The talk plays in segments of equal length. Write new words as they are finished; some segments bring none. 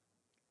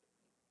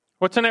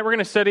Well, tonight we're going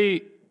to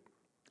study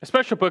a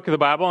special book of the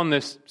Bible in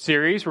this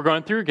series. We're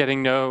going through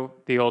getting to know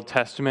the Old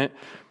Testament.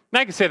 And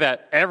I can say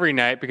that every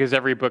night because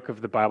every book of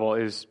the Bible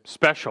is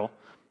special.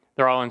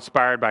 They're all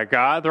inspired by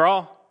God. They're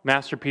all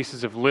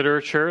masterpieces of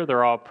literature.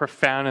 They're all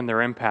profound in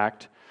their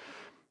impact.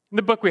 And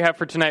the book we have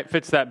for tonight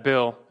fits that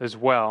bill as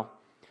well.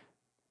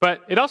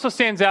 But it also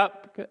stands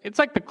out. It's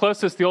like the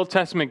closest the Old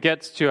Testament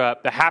gets to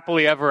the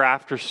happily ever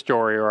after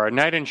story or a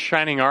knight in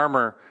shining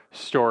armor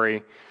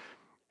story.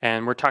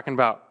 And we're talking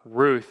about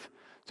Ruth.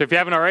 So if you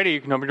haven't already,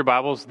 you can open your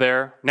Bibles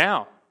there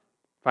now.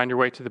 Find your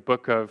way to the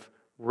book of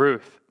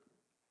Ruth.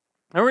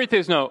 Now, Ruth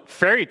is no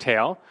fairy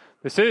tale.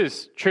 This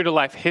is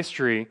true-to-life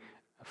history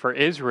for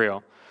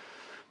Israel.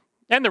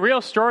 And the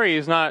real story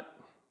is not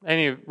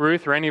any of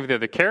Ruth or any of the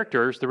other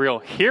characters. The real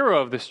hero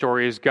of the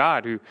story is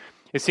God, who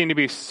is seen to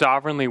be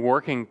sovereignly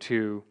working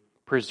to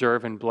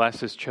preserve and bless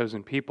his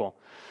chosen people.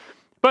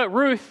 But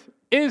Ruth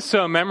is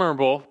so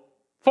memorable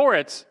for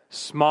its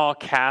small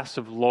cast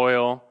of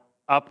loyal,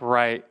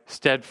 upright,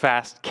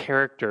 steadfast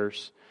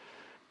characters.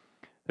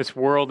 This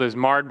world is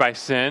marred by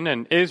sin,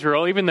 and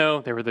Israel, even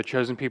though they were the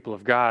chosen people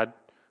of God,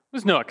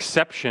 was no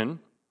exception.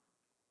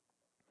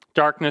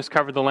 Darkness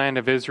covered the land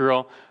of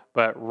Israel,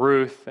 but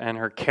Ruth and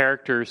her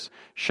characters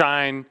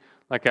shine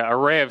like a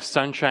ray of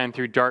sunshine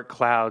through dark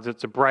clouds.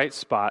 It's a bright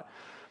spot,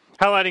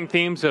 highlighting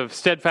themes of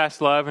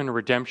steadfast love and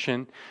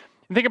redemption.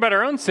 And think about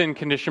our own sin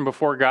condition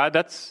before God.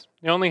 That's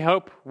the only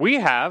hope we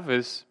have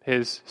is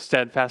his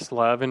steadfast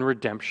love and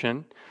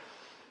redemption.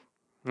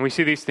 And we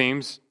see these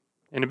themes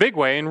in a big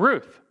way in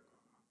Ruth.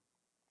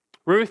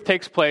 Ruth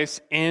takes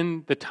place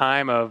in the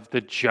time of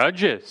the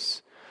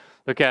judges.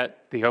 Look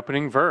at the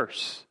opening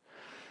verse.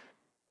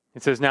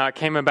 It says, "Now it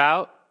came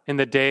about in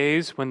the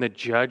days when the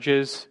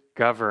judges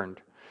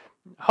governed."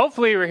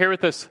 Hopefully you were here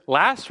with us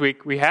last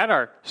week. We had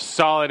our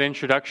solid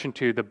introduction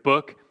to the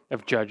book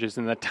of Judges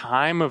and the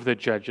time of the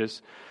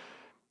judges.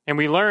 And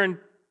we learned,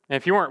 and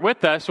if you weren't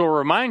with us, we'll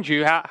remind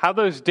you how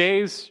those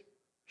days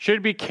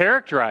should be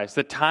characterized.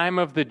 The time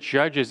of the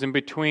judges, in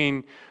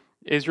between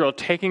Israel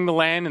taking the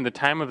land and the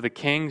time of the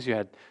kings. You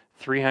had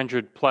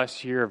 300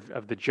 plus year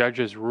of the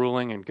judges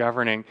ruling and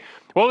governing.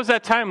 What was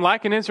that time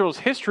like in Israel's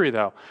history,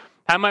 though?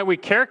 How might we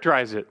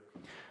characterize it?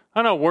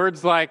 I don't know,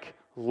 words like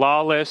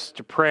lawless,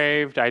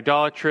 depraved,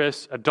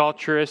 idolatrous,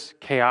 adulterous,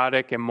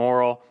 chaotic,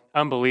 immoral,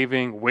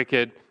 unbelieving,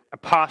 wicked,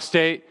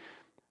 apostate.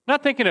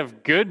 Not thinking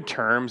of good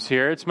terms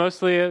here. It's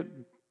mostly a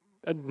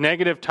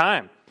negative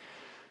time.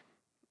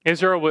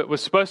 Israel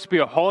was supposed to be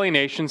a holy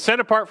nation, set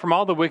apart from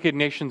all the wicked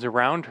nations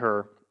around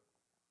her,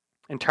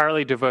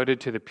 entirely devoted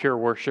to the pure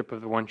worship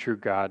of the one true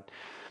God.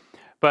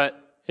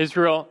 But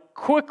Israel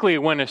quickly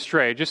went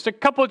astray. Just a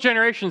couple of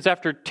generations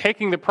after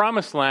taking the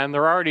promised land,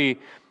 they're already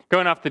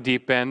going off the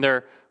deep end.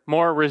 They're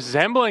more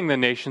resembling the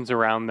nations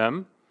around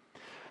them.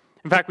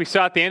 In fact, we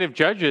saw at the end of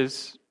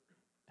Judges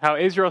how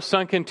Israel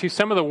sunk into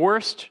some of the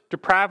worst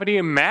depravity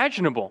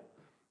imaginable,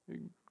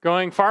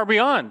 going far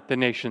beyond the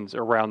nations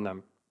around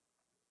them.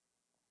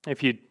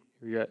 If you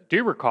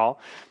do recall,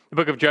 the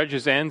book of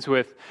Judges ends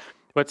with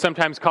what's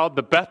sometimes called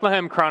the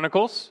Bethlehem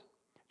Chronicles.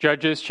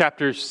 Judges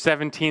chapters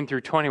 17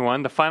 through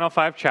 21, the final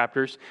 5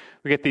 chapters.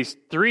 We get these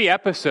 3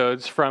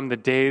 episodes from the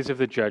days of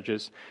the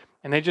judges,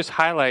 and they just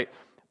highlight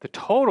the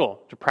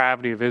total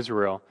depravity of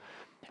Israel.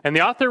 And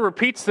the author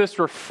repeats this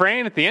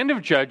refrain at the end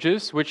of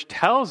Judges, which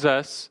tells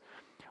us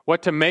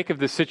what to make of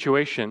the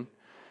situation.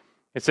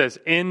 It says,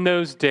 "In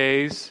those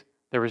days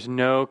there was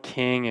no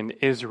king in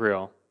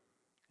Israel.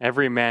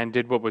 Every man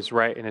did what was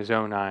right in his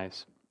own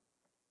eyes."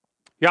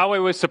 Yahweh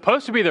was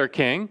supposed to be their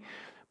king,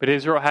 but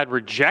Israel had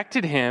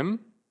rejected him.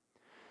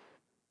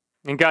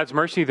 In God's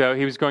mercy, though,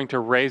 he was going to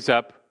raise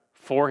up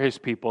for his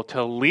people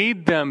to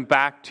lead them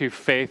back to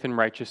faith and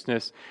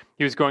righteousness.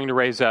 He was going to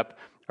raise up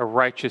a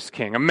righteous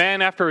king, a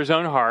man after his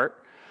own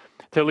heart,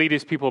 to lead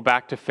his people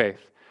back to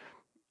faith.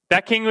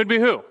 That king would be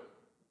who?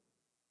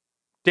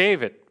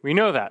 David. We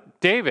know that.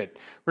 David.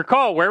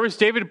 Recall, where was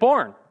David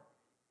born?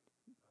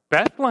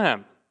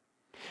 Bethlehem.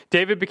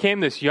 David became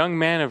this young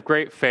man of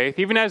great faith.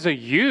 Even as a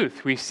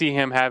youth, we see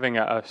him having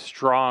a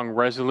strong,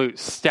 resolute,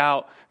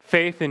 stout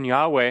faith in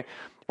Yahweh.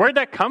 Where did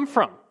that come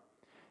from?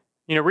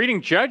 You know,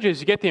 reading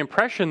Judges, you get the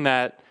impression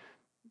that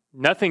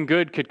nothing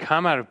good could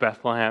come out of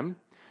Bethlehem.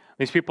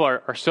 These people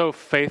are so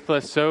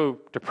faithless, so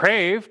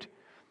depraved.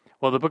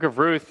 Well, the book of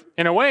Ruth,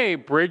 in a way,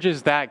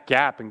 bridges that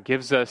gap and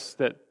gives us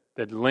the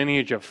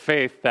lineage of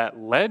faith that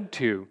led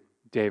to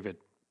David.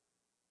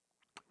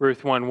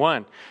 Ruth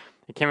 1:1.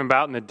 It came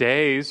about in the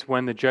days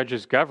when the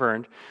judges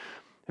governed.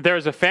 There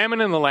was a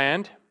famine in the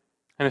land,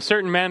 and a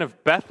certain man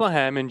of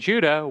Bethlehem in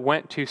Judah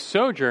went to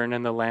sojourn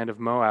in the land of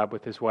Moab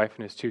with his wife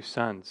and his 2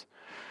 sons.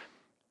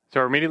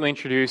 So we're immediately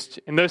introduced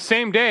in those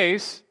same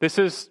days. This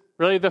is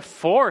really the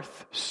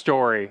 4th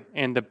story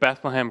in the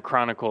Bethlehem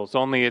Chronicles,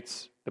 only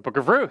it's the book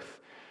of Ruth.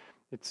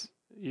 It's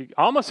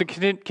almost a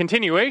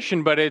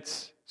continuation, but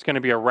it's going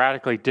to be a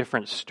radically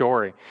different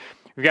story.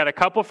 We've got a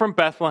couple from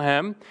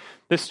Bethlehem.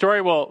 This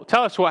story will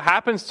tell us what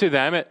happens to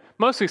them. It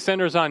mostly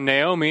centers on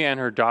Naomi and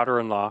her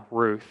daughter-in-law,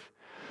 Ruth.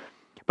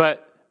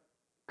 But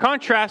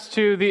Contrast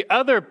to the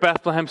other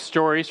Bethlehem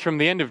stories from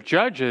the end of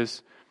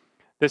Judges,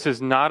 this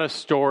is not a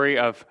story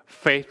of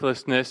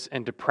faithlessness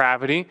and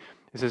depravity.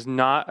 This is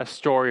not a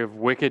story of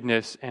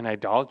wickedness and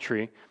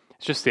idolatry.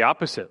 It's just the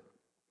opposite.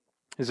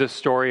 It's a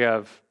story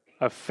of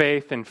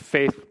faith and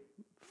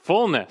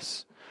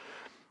faithfulness.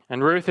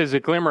 And Ruth is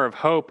a glimmer of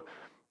hope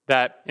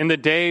that in the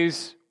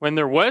days when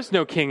there was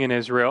no king in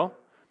Israel,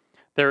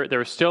 there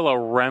was still a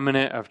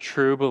remnant of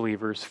true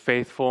believers,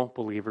 faithful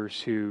believers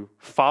who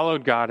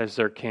followed God as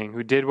their king,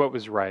 who did what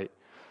was right.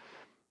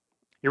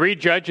 You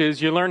read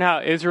Judges, you learn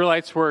how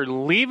Israelites were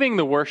leaving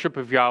the worship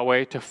of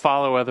Yahweh to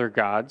follow other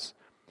gods.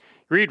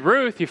 You read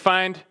Ruth, you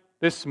find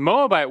this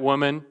Moabite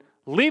woman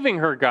leaving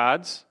her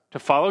gods to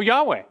follow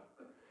Yahweh.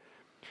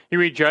 You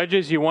read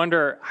Judges, you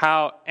wonder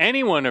how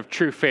anyone of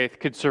true faith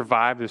could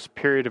survive this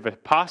period of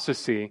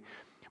apostasy.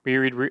 But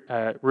you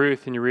read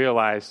Ruth and you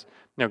realize,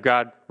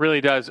 God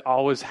really does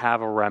always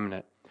have a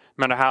remnant.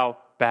 No matter how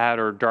bad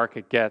or dark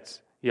it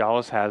gets, he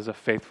always has a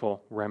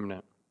faithful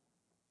remnant.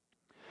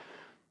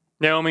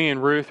 Naomi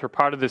and Ruth are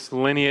part of this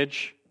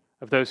lineage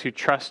of those who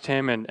trust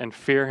him and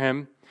fear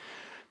him.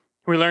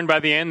 We learned by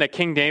the end that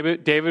King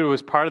David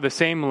was part of the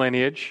same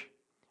lineage,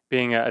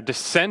 being a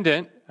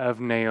descendant of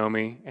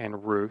Naomi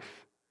and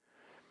Ruth.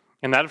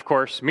 And that, of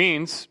course,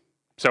 means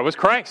so was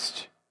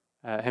Christ,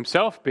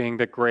 himself being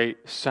the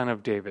great son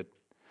of David.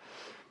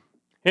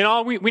 In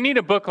all, we need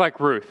a book like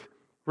Ruth.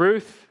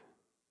 Ruth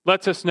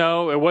lets us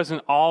know it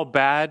wasn't all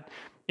bad.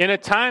 In a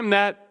time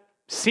that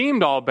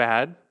seemed all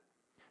bad,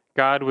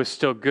 God was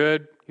still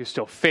good. He was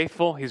still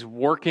faithful. He's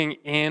working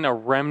in a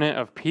remnant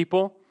of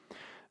people.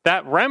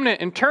 That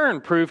remnant, in turn,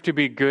 proved to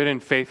be good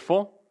and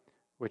faithful,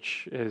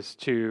 which is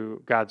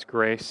to God's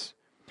grace.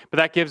 But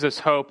that gives us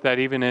hope that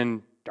even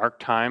in dark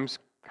times,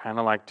 kind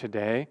of like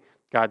today,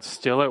 God's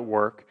still at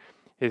work.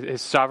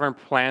 His sovereign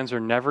plans are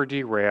never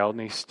derailed,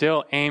 and he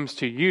still aims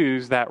to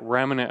use that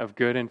remnant of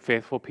good and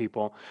faithful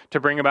people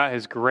to bring about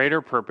his greater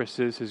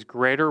purposes, his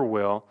greater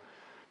will.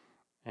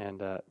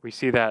 And we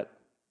see that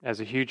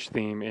as a huge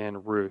theme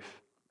in Ruth.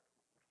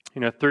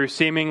 Through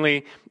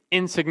seemingly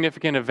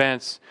insignificant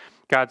events,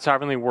 God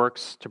sovereignly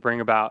works to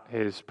bring about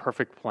his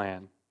perfect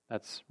plan.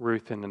 That's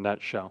Ruth in a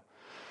nutshell.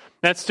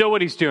 That's still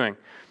what he's doing.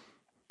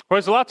 Well,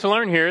 there's a lot to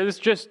learn here. This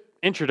is just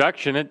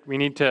introduction. We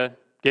need to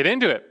get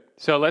into it.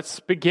 So let's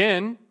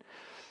begin.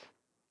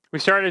 We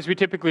start, as we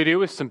typically do,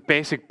 with some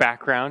basic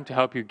background to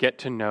help you get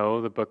to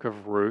know the book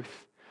of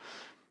Ruth.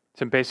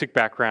 Some basic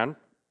background.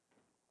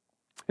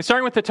 And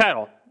starting with the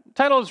title. The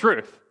title is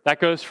Ruth. That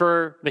goes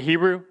for the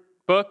Hebrew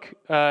book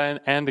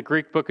and the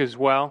Greek book as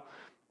well,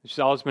 which has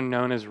always been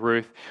known as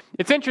Ruth.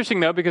 It's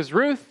interesting, though, because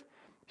Ruth,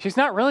 she's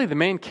not really the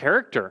main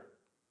character.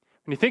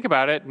 When you think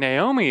about it,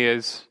 Naomi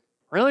is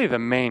really the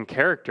main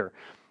character.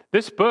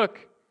 This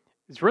book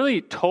is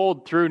really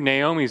told through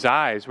Naomi's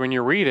eyes. When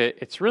you read it,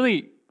 it's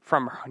really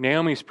from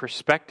Naomi's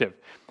perspective.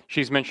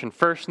 She's mentioned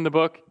first in the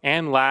book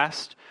and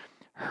last.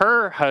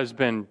 Her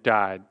husband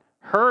died.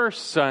 Her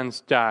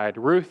sons died.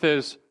 Ruth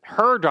is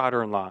her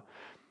daughter-in-law.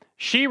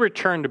 She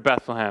returned to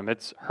Bethlehem.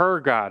 It's her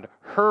God,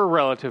 her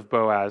relative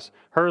Boaz,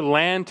 her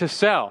land to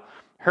sell,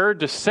 her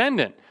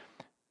descendant.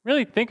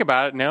 Really think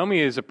about it. Naomi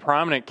is a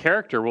prominent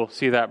character. We'll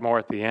see that more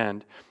at the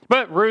end.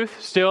 But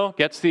Ruth still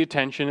gets the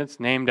attention. It's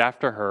named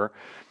after her.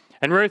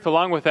 And Ruth,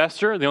 along with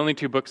Esther, the only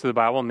two books of the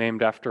Bible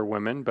named after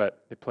women,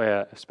 but they play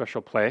a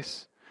special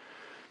place,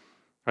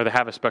 or they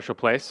have a special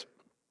place.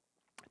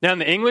 Now, in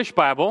the English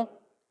Bible,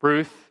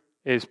 Ruth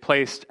is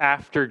placed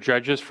after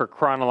Judges for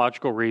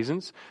chronological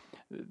reasons.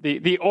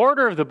 The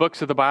order of the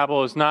books of the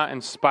Bible is not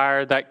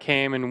inspired. That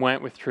came and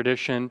went with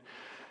tradition.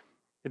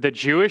 The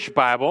Jewish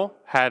Bible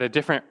had a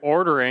different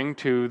ordering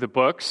to the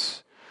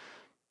books,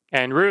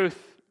 and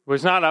Ruth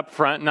was not up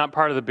front, not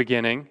part of the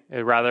beginning,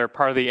 rather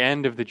part of the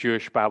end of the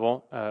Jewish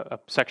Bible, a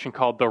section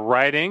called the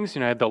Writings.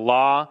 Had the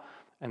law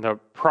and the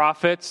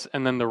prophets,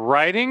 and then the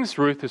Writings.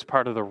 Ruth is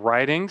part of the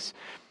Writings.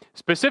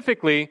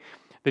 Specifically,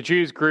 the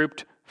Jews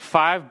grouped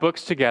 5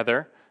 books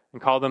together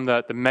and called them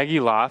the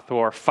Megilloth,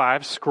 or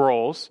 5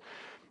 scrolls.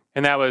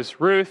 And that was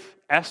Ruth,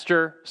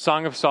 Esther,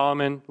 Song of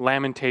Solomon,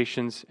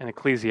 Lamentations, and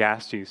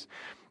Ecclesiastes.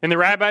 And the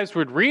rabbis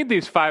would read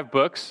these 5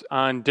 books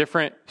on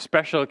different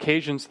special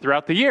occasions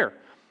throughout the year.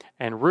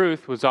 And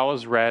Ruth was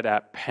always read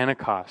at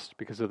Pentecost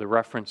because of the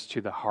reference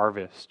to the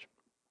harvest.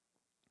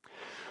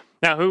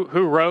 Now,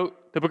 who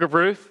wrote the book of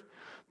Ruth?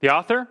 The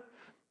author?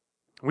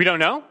 We don't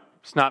know.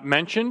 It's not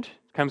mentioned.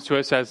 It comes to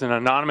us as an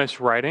anonymous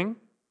writing.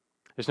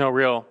 There's no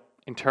real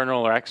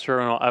internal or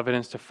external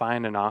evidence to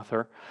find an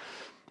author.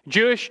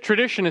 Jewish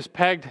tradition has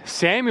pegged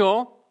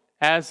Samuel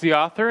as the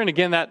author, and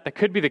again, that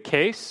could be the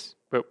case,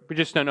 but we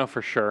just don't know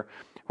for sure.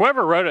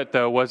 Whoever wrote it,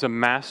 though, was a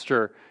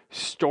master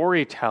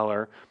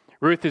storyteller.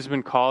 Ruth has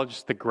been called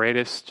just the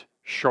greatest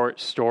short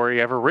story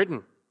ever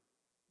written.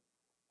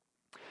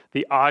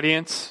 The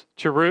audience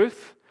to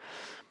Ruth,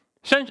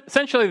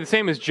 essentially the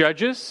same as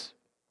Judges.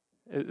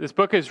 This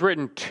book is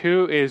written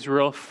to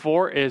Israel,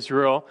 for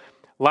Israel,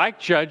 like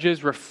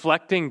Judges,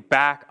 reflecting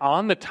back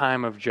on the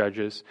time of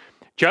Judges.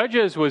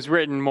 Judges was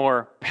written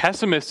more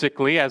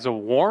pessimistically as a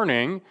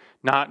warning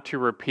not to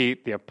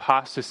repeat the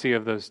apostasy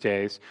of those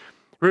days.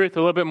 Ruth, a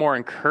little bit more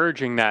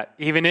encouraging that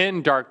even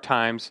in dark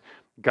times,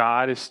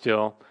 God is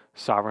still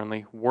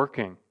sovereignly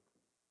working.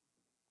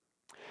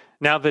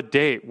 Now the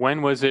date,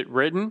 when was it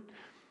written?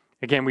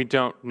 Again, we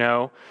don't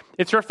know.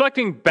 It's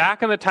reflecting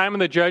back on the time of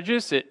the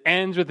judges. It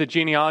ends with the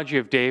genealogy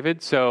of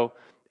David, so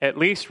at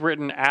least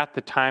written at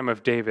the time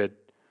of David.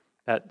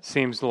 That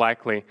seems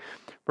likely.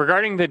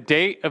 Regarding the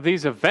date of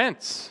these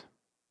events,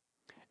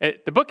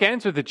 the book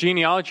ends with the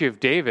genealogy of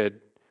David,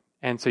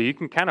 and so you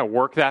can kind of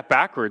work that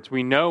backwards.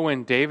 We know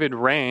when David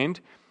reigned,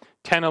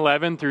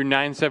 1011 through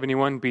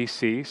 971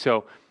 BC,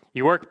 so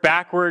you work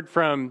backward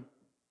from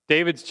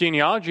David's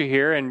genealogy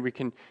here, and we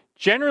can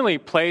generally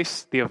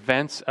place the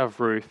events of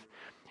Ruth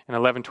in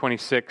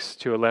 1126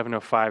 to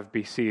 1105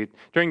 BC,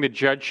 during the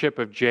judgeship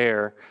of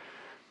Jair.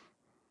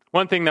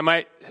 One thing that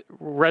might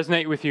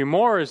resonate with you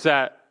more is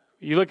that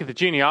you look at the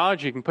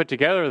genealogy, you can put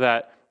together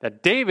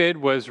that David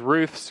was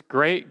Ruth's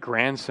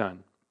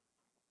great-grandson.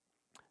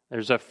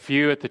 There's a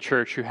few at the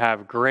church who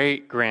have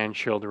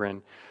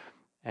great-grandchildren.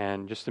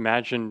 And just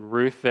imagine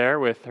Ruth there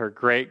with her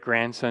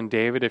great-grandson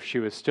David. If she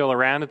was still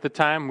around at the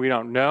time, we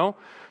don't know.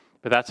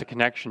 But that's a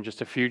connection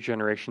just a few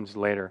generations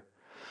later.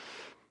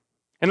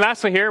 And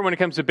lastly here, when it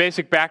comes to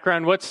basic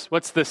background,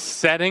 what's the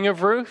setting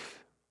of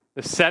Ruth?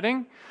 The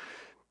setting?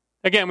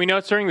 Again, we know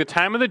it's during the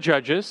time of the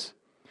judges.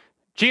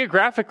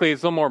 Geographically,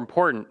 it's a little more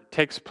important. It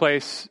takes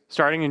place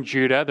starting in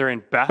Judah. They're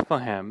in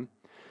Bethlehem.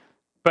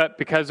 But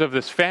because of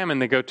this famine,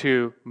 they go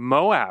to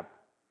Moab.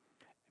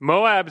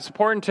 Moab is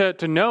important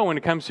to know when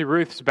it comes to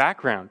Ruth's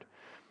background.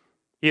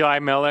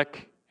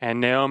 Elimelech and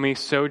Naomi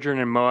sojourn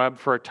in Moab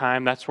for a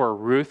time. That's where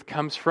Ruth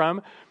comes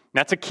from.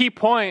 That's a key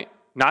point,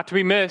 not to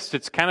be missed.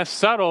 It's kind of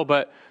subtle,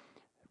 but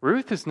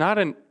Ruth is not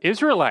an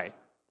Israelite.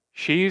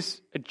 She's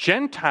a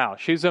Gentile.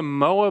 She's a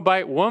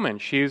Moabite woman.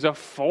 She's a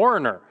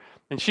foreigner.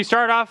 And she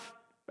started off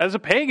as a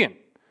pagan.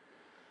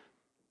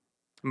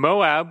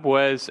 Moab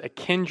was a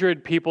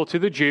kindred people to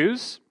the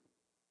Jews.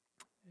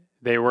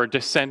 They were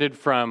descended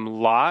from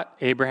Lot,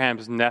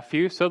 Abraham's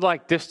nephew, so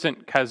like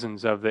distant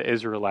cousins of the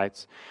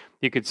Israelites,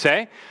 you could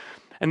say.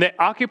 And they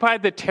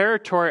occupied the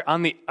territory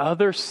on the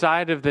other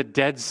side of the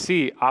Dead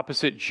Sea,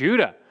 opposite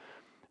Judah.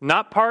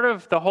 Not part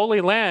of the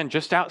Holy Land,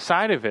 just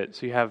outside of it.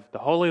 So you have the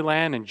Holy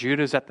Land, and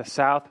Judah's at the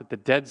south with the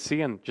Dead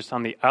Sea, and just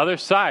on the other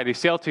side, you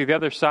sail to the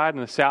other side in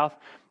the south,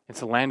 it's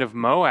the land of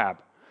Moab.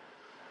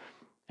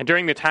 And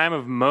during the time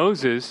of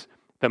Moses,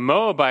 the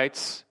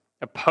Moabites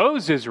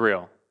opposed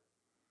Israel.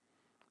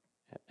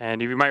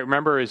 And if you might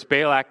remember, as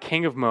Balak,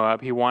 king of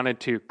Moab, he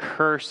wanted to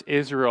curse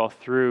Israel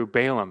through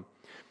Balaam.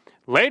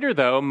 Later,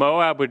 though,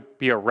 Moab would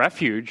be a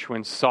refuge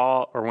when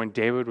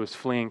David was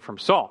fleeing from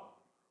Saul.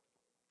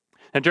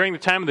 And during the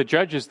time of the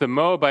judges, the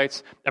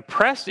Moabites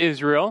oppressed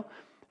Israel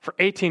for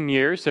 18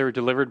 years. They were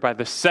delivered by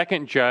the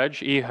second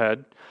judge,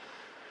 Ehud.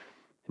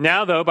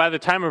 Now, though, by the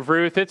time of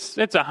Ruth, it's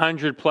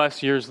 100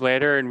 plus years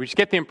later, and we just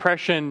get the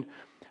impression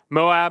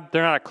Moab,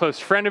 they're not a close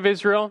friend of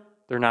Israel.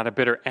 They're not a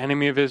bitter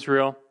enemy of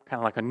Israel, kind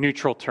of like a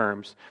neutral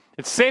terms.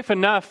 It's safe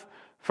enough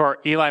for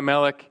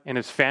Elimelech and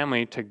his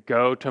family to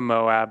go to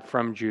Moab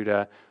from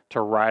Judah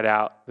to ride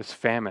out this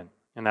famine.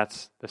 And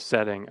that's the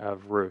setting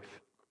of Ruth.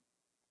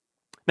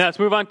 Now let's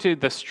move on to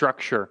the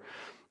structure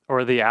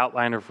or the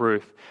outline of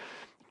Ruth.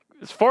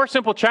 It's 4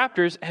 simple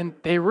chapters, and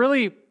they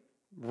really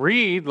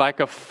read like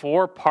a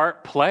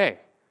 4-part play. It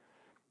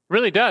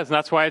really does, and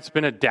that's why it's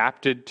been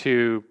adapted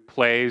to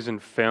plays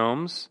and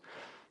films.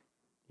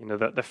 You know,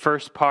 the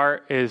first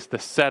part is the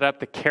setup,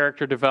 the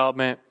character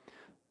development.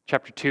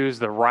 Chapter 2 is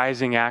the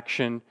rising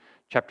action.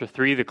 Chapter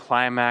 3, the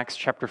climax.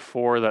 Chapter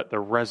 4, the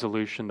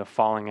resolution, the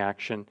falling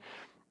action.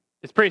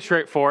 It's pretty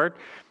straightforward.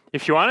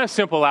 If you want a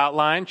simple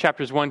outline,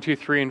 chapters 1, 2,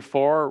 3, and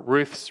 4,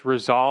 Ruth's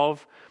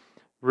resolve,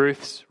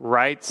 Ruth's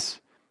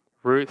rights,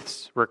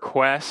 Ruth's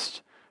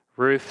request,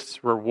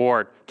 Ruth's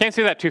reward. Can't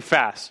say that too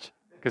fast,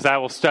 because I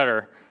will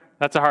stutter.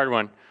 That's a hard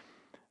one.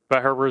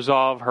 But her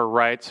resolve, her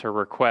rights, her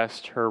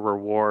request, her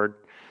reward.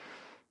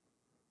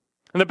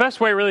 And the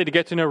best way really to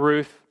get to know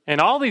Ruth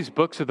and all these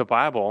books of the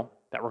Bible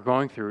that we're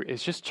going through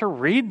is just to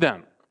read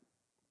them.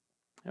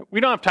 We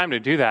don't have time to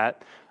do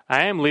that.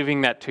 I am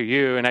leaving that to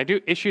you, and I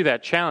do issue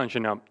that challenge.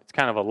 You know, it's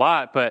kind of a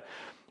lot, but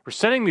we're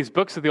studying these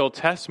books of the Old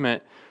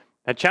Testament.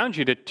 I challenge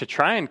you to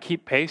try and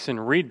keep pace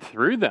and read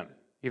through them,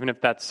 even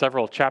if that's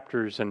several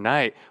chapters a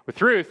night.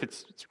 With Ruth,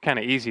 it's kind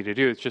of easy to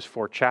do. It's just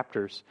 4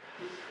 chapters.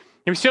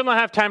 If you still don't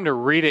have time to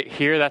read it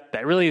here,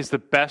 that really is the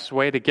best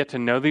way to get to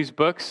know these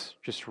books.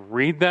 Just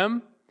read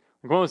them.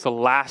 When was the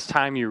last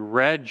time you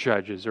read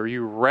Judges or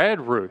you read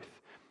Ruth?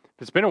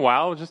 If it's been a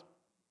while, just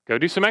go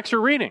do some extra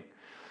reading.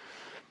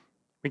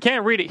 We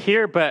can't read it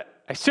here, but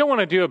I still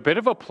want to do a bit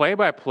of a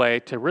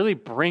play-by-play to really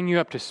bring you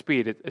up to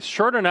speed. It's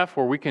short enough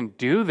where we can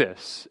do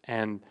this,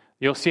 and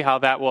you'll see how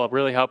that will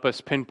really help us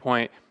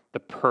pinpoint the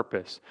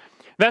purpose.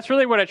 That's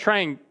really what I try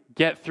and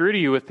get through to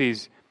you with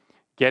these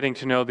getting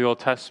to know the Old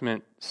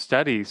Testament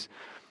studies.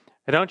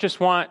 I don't just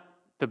want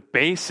the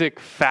basic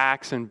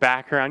facts and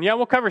background. Yeah,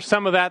 we'll cover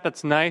some of that.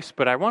 That's nice,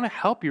 but I want to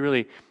help you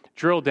really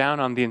drill down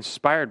on the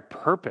inspired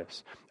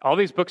purpose. All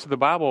these books of the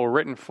Bible were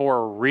written for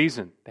a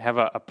reason. They have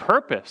a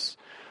purpose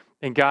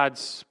in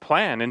God's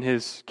plan, in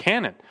his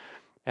canon.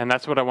 And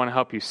that's what I want to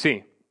help you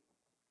see.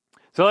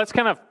 So let's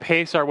kind of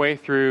pace our way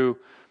through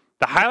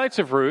the highlights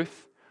of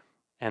Ruth,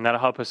 and that'll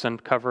help us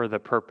uncover the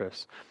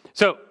purpose.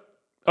 So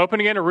open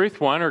again to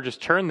Ruth 1, or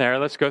just turn there.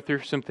 Let's go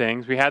through some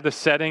things. We had the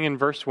setting in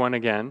verse 1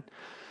 again.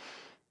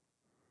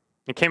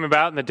 It came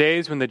about in the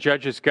days when the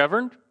judges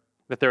governed,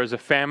 that there was a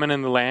famine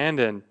in the land,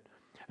 and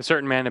a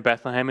certain man in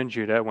Bethlehem in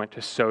Judah went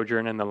to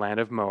sojourn in the land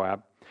of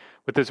Moab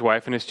with his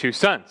wife and his 2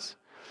 sons.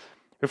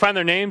 We find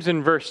their names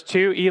in verse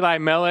 2.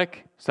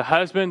 Elimelech is the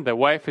husband, the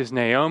wife is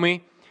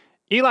Naomi.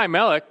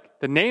 Elimelech,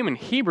 the name in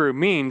Hebrew,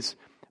 means,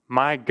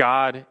 my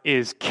God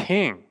is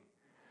king.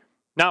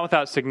 Not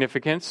without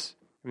significance.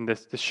 I mean,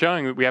 this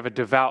showing that we have a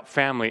devout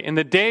family. In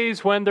the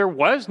days when there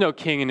was no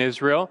king in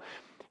Israel,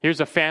 here's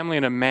a family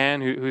and a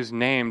man who's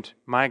named,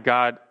 my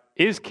God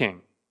is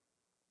king.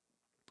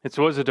 It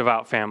was a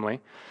devout family.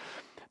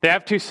 They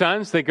have 2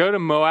 sons. They go to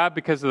Moab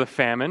because of the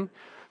famine.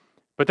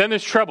 But then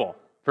there's trouble.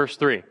 Verse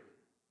 3.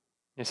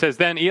 It says,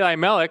 then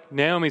Elimelech,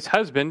 Naomi's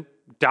husband,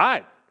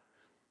 died.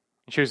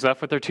 And she was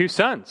left with her 2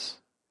 sons.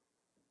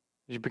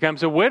 She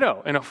becomes a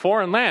widow in a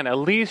foreign land. At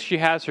least she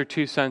has her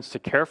 2 sons to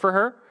care for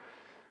her.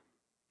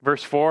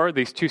 Verse 4,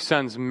 these 2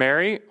 sons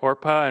marry,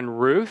 Orpah and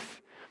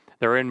Ruth.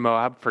 They're in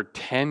Moab for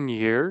 10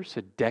 years.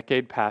 A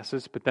decade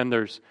passes. But then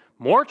there's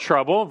more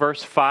trouble.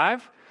 Verse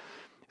 5,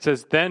 it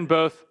says, then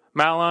both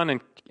Mahlon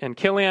and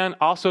Chilion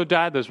also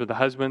died. Those were the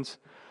husbands.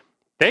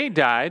 They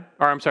died,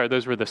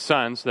 those were the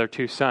sons, their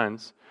 2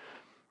 sons.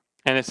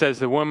 And it says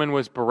the woman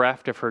was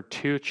bereft of her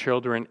 2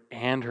 children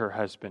and her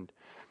husband.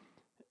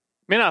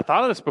 May not have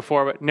thought of this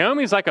before, but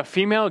Naomi's like a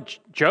female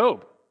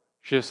Job.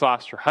 She just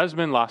lost her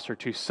husband, lost her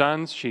 2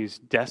 sons. She's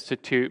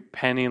destitute,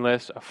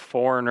 penniless, a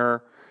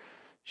foreigner.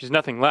 She's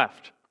nothing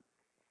left.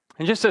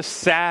 And just a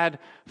sad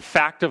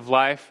fact of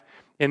life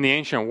in the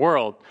ancient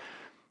world.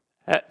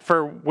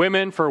 For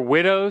women, for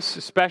widows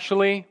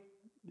especially,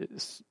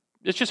 it's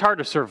just hard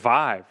to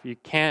survive. You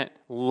can't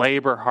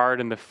labor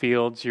hard in the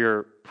fields.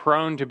 You're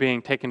prone to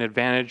being taken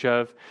advantage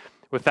of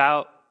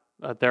without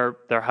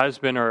their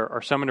husband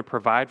or someone to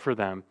provide for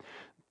them.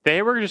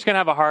 They were just going to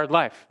have a hard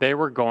life. They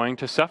were going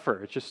to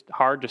suffer. It's just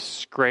hard to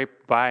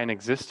scrape by an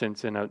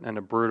existence in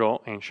a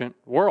brutal ancient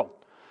world.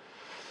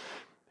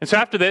 And so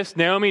after this,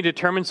 Naomi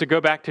determines to go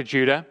back to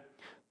Judah.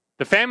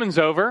 The famine's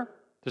over.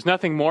 There's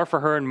nothing more for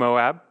her in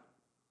Moab.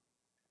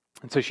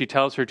 And so she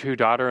tells her 2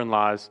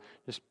 daughter-in-laws,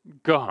 just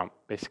go home,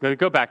 basically.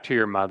 Go back to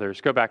your mothers.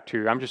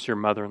 I'm just your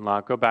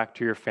mother-in-law. Go back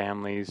to your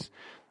families.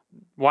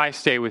 Why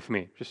stay with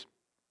me?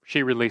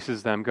 She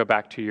releases them. Go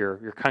back to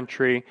your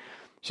country.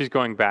 She's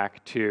going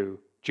back to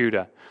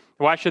Judah.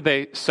 Why should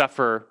they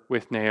suffer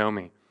with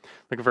Naomi?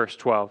 Look at verse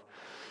 12.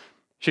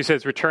 She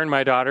says, return,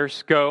 my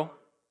daughters, go,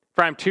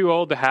 for I'm too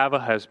old to have a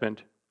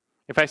husband.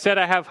 If I said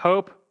I have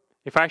hope,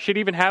 if I should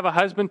even have a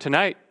husband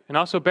tonight and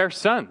also bear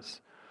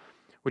sons,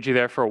 would you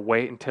therefore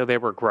wait until they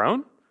were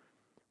grown?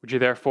 Would you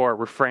therefore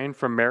refrain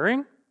from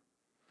marrying?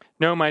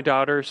 No, my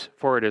daughters,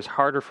 for it is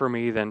harder for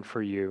me than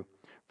for you,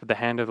 for the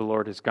hand of the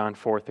Lord has gone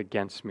forth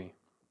against me.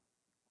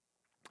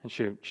 And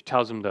she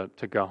tells them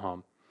to go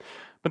home.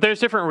 But there's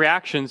different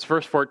reactions.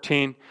 Verse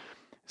 14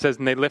 says,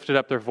 and they lifted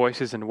up their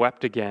voices and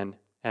wept again,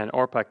 and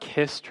Orpah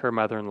kissed her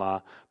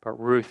mother-in-law, but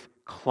Ruth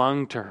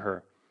clung to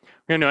her.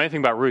 We don't know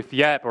anything about Ruth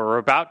yet, but we're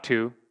about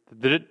to.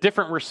 The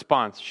different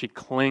response, she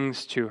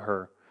clings to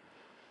her.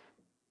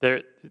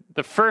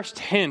 The first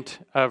hint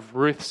of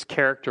Ruth's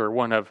character,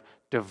 one of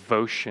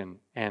devotion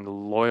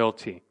and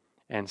loyalty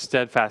and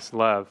steadfast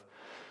love.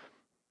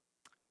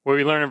 What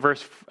we learn in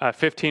verse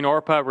 15,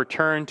 Orpah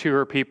returned to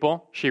her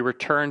people. She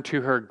returned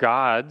to her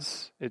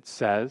gods, it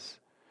says.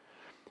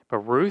 But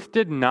Ruth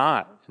did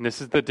not. And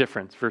this is the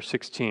difference, verse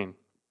 16.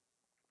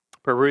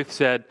 But Ruth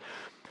said,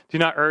 do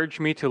not urge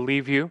me to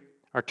leave you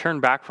or turn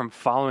back from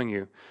following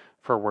you.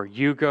 For where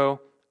you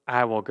go,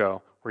 I will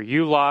go. Where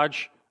you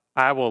lodge,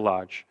 I will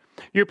lodge.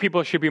 Your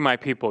people should be my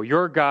people.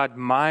 Your God,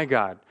 my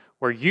God.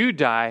 Where you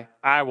die,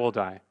 I will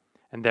die.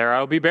 And there I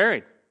will be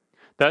buried.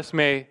 Thus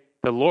may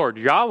the Lord,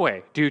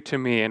 Yahweh, do to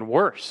me and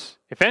worse,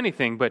 if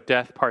anything, but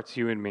death parts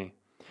you and me.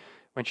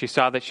 When she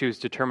saw that she was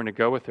determined to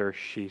go with her,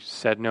 she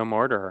said no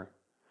more to her.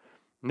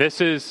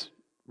 This is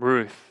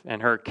Ruth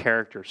and her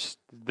character,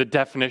 the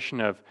definition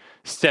of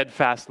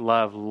steadfast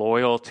love,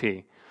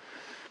 loyalty.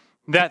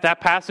 That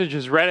passage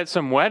is read at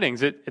some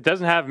weddings. It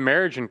doesn't have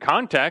marriage in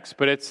context,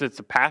 but it's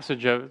a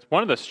passage of it's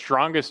one of the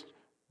strongest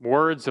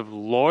words of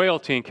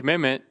loyalty and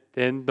commitment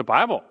in the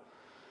Bible.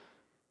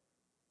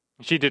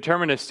 She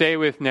determined to stay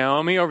with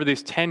Naomi over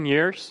these 10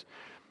 years.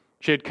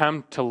 She had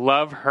come to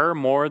love her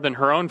more than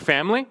her own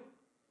family.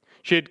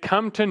 She had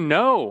come to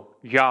know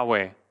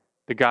Yahweh,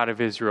 the God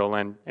of Israel,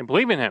 and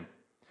believe in him.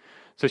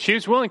 So she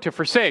was willing to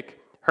forsake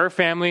her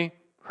family,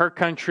 her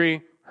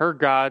country, her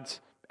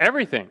gods,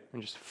 everything,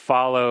 and just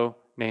follow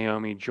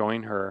Naomi,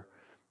 join her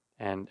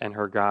and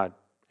her God.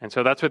 And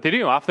so that's what they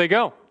do. Off they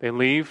go. They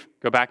leave,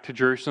 go back to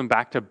Jerusalem,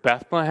 back to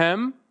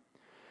Bethlehem.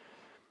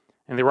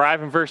 And they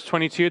arrive in verse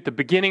 22 at the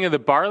beginning of the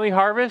barley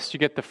harvest. You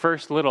get the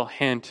first little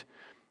hint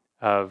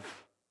of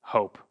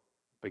hope,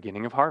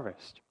 beginning of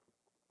harvest.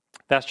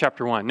 That's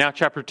chapter 1. Now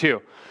chapter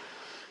 2.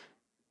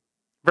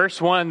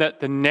 Verse 1, that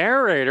the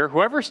narrator,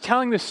 whoever's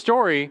telling the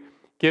story,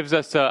 gives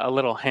us a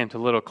little hint, a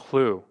little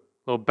clue,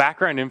 a little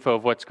background info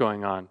of what's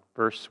going on.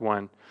 Verse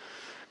 1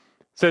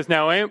 says,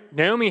 now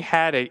Naomi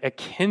had a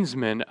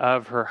kinsman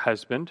of her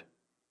husband,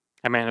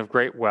 a man of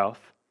great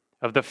wealth,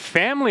 of the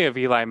family of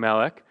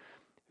Elimelech,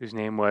 whose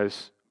name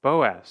was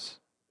Boaz.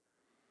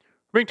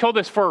 We're being told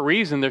this for a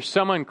reason. There's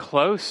someone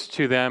close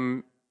to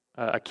them,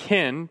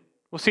 akin.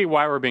 We'll see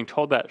why we're being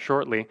told that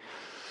shortly.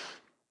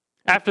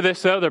 After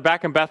this, though, they're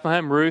back in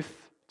Bethlehem. It's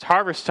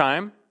harvest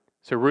time.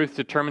 So Ruth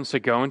determines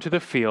to go into the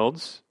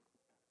fields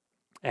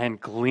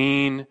and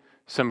glean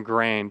some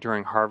grain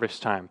during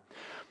harvest time.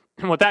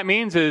 And what that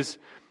means is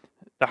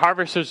the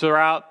harvesters are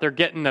out. They're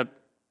getting the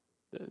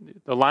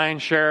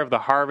lion's share of the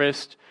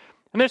harvest.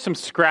 And there's some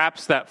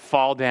scraps that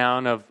fall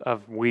down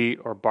of wheat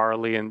or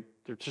barley, and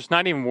they're just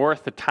not even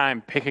worth the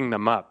time picking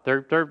them up.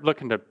 They're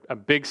looking to a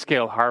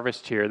big-scale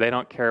harvest here. They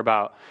don't care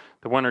about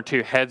the one or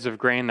two heads of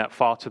grain that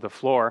fall to the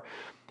floor.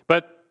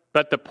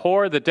 But the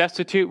poor, the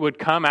destitute would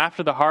come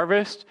after the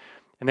harvest,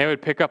 and they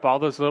would pick up all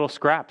those little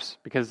scraps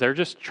because they're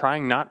just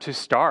trying not to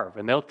starve.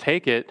 And they'll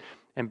take it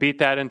and beat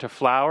that into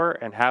flour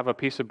and have a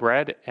piece of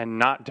bread and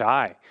not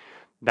die.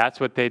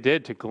 That's what they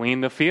did to glean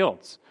the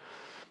fields.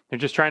 They're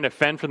just trying to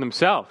fend for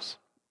themselves.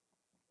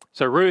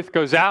 So Ruth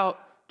goes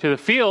out to the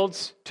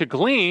fields to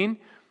glean.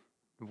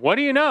 What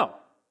do you know?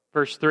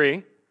 Verse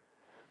 3,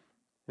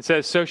 it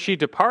says, so she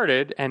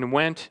departed and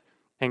went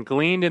and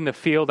gleaned in the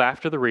field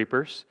after the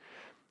reapers.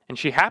 And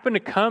she happened to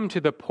come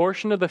to the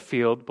portion of the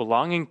field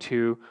belonging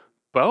to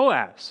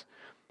Boaz,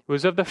 who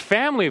was of the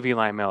family of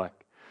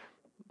Elimelech.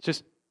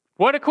 Just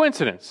what a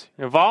coincidence.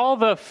 Of all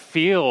the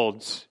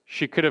fields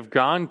she could have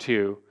gone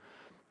to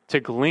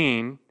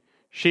glean,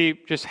 she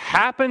just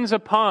happens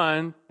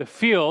upon the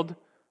field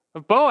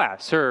of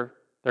Boaz,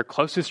 their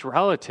closest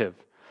relative.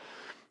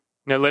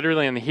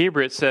 Literally in the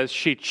Hebrew it says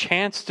she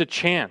chanced to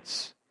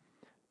chance,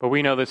 but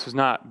we know this was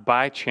not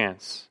by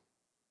chance.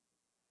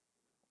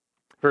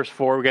 Verse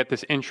 4, we get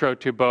this intro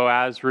to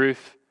Boaz,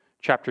 Ruth,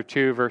 chapter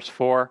 2, verse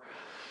 4.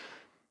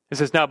 It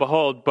says, now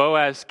behold,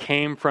 Boaz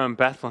came from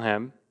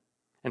Bethlehem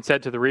and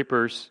said to the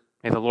reapers,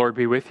 may the Lord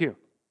be with you.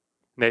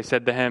 And they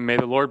said to him, may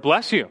the Lord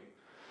bless you.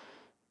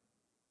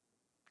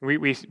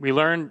 We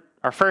learn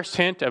our first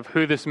hint of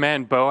who this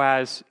man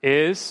Boaz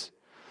is.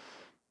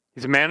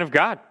 He's a man of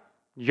God.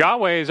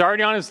 Yahweh is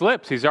already on his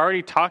lips. He's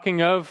already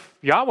talking of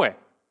Yahweh.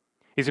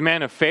 He's a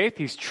man of faith.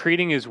 He's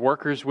treating his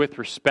workers with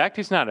respect.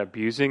 He's not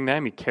abusing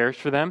them. He cares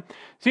for them.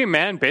 He's a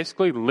man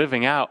basically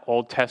living out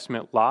Old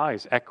Testament law.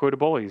 He's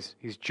equitable.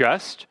 He's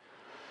just.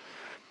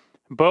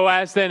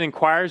 Boaz then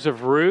inquires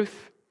of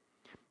Ruth.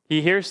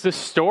 He hears the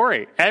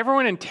story.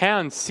 Everyone in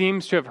town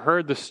seems to have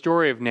heard the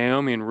story of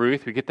Naomi and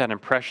Ruth. We get that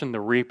impression the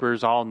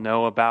reapers all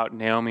know about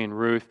Naomi and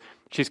Ruth.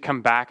 She's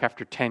come back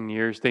after 10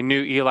 years. They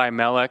knew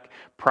Elimelech,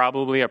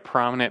 probably a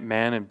prominent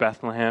man in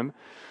Bethlehem.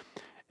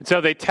 And so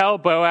they tell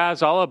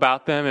Boaz all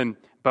about them, and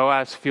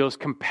Boaz feels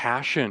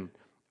compassion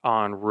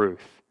on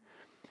Ruth.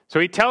 So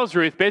he tells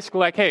Ruth basically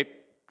like, hey,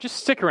 just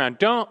stick around.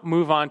 Don't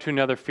move on to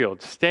another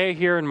field. Stay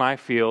here in my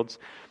fields.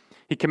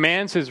 He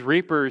commands his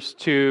reapers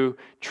to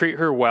treat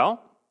her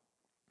well,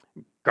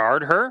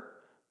 guard her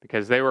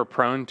because they were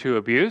prone to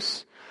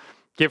abuse,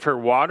 give her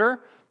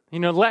water,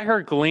 let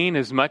her glean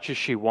as much as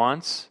she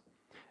wants.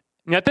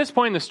 And at this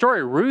point in the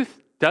story, Ruth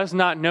does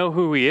not know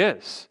who he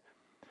is.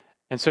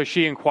 And so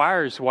she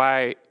inquires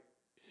why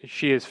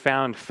she has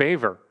found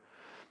favor.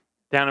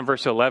 Down in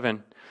verse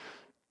 11,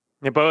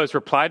 and Boaz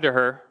replied to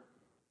her,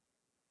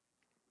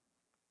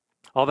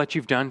 all that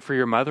you've done for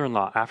your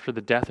mother-in-law after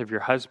the death of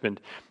your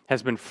husband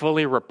has been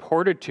fully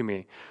reported to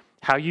me,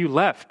 how you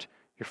left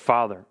your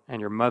father and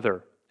your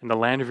mother in the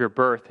land of your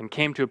birth and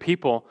came to a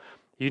people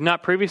you did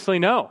not previously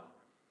know.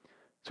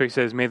 So he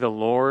says, may the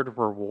Lord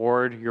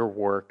reward your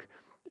work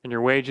and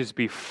your wages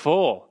be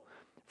full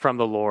from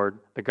the Lord,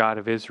 the God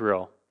of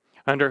Israel,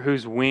 under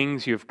whose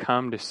wings you have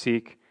come to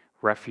seek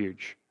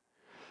refuge.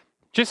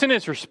 Just in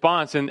his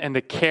response and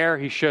the care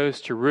he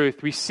shows to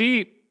Ruth, we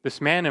see this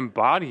man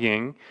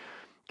embodying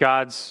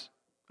God's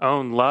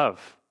own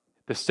love,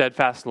 the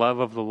steadfast love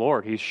of the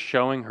Lord. He's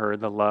showing her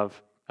the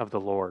love of the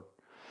Lord.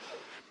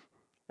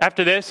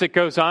 After this, it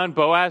goes on,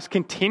 Boaz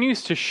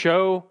continues to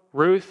show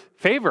Ruth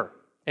favor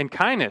and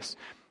kindness,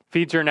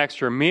 feeds her an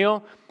extra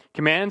meal,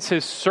 commands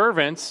his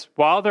servants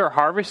while they're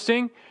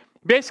harvesting,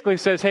 basically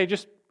says, hey,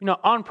 just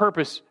on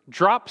purpose,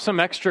 drop some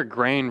extra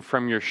grain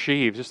from your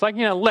sheaves. Just like,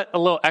 let a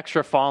little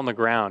extra fall on the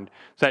ground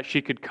so that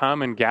she could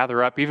come and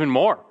gather up even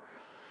more.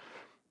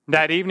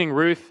 That evening,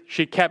 Ruth,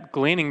 she kept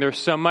gleaning. There's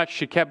so much,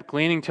 she kept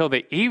gleaning till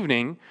the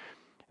evening.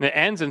 And it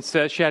ends and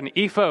says she had an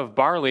ephah of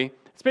barley.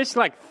 It's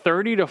basically like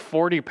 30 to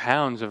 40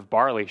 pounds of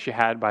barley she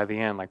had by the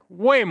end, like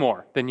way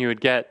more than you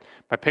would get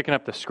by picking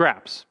up the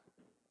scraps.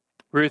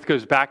 Ruth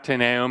goes back to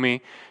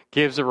Naomi,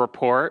 gives a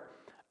report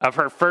of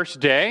her first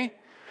day.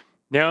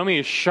 Naomi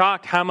is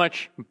shocked how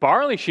much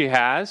barley she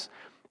has,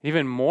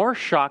 even more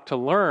shocked to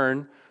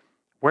learn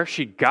where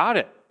she got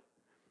it.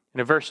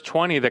 In verse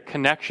 20, the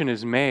connection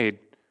is made,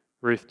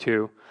 Ruth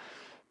 2.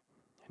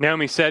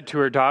 Naomi said to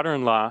her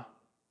daughter-in-law,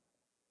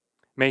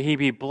 "May he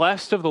be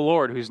blessed of the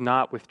Lord, who's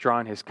not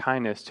withdrawn his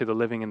kindness to the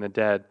living and the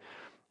dead."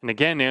 And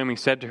again, Naomi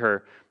said to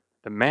her,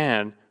 "The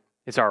man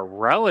is our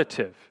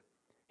relative.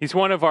 He's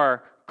one of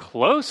our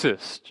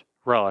closest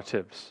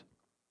relatives."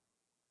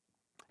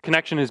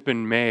 Connection has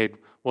been made.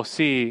 We'll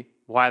see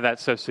why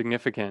that's so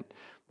significant,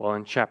 well,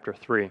 in chapter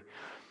 3.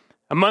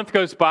 A month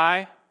goes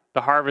by.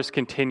 The harvest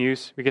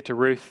continues. We get to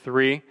Ruth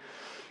 3.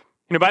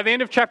 By the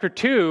end of chapter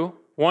 2,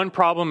 one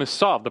problem is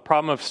solved, the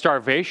problem of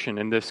starvation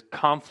in this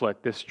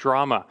conflict, this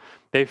drama.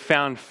 They've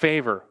found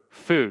favor,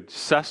 food,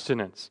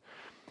 sustenance.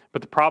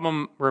 But the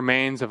problem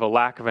remains of a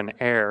lack of an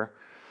heir.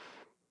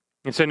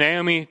 And so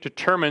Naomi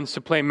determines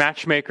to play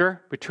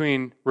matchmaker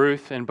between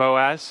Ruth and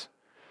Boaz.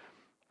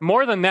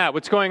 More than that,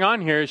 what's going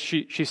on here is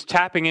she's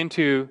tapping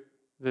into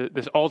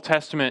this Old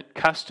Testament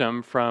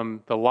custom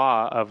from the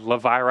law of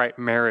Levirate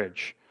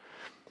marriage.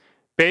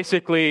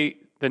 Basically,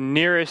 the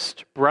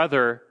nearest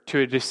brother to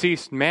a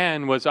deceased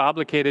man was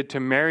obligated to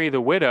marry the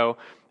widow,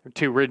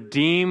 to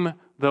redeem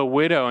the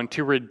widow and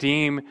to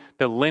redeem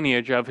the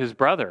lineage of his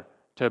brother,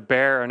 to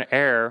bear an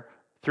heir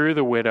through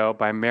the widow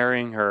by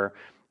marrying her,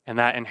 and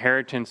that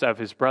inheritance of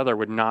his brother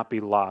would not be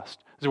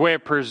lost. It's a way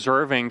of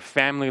preserving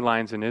family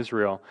lines in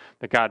Israel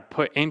that God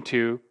put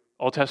into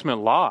Old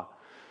Testament law.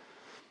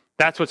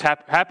 That's what's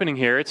happening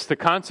here. It's the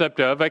concept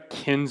of a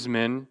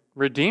kinsman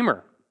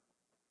redeemer.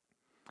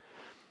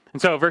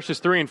 And so verses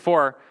 3 and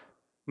 4,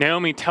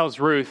 Naomi tells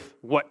Ruth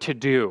what to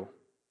do.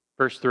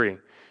 Verse 3,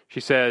 she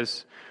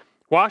says,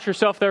 "Wash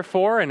yourself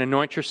therefore and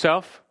anoint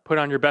yourself, put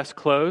on your best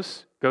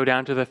clothes, go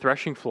down to the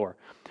threshing floor.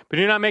 But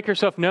do not make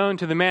yourself known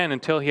to the man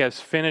until he has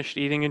finished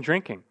eating and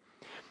drinking.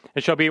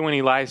 It shall be when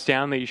he lies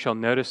down that you shall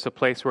notice the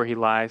place where he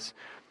lies.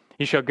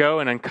 He shall go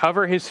and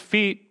uncover his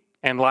feet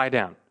and lie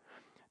down.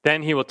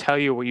 Then he will tell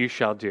you what you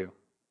shall do."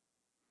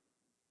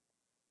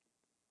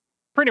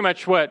 Pretty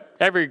much what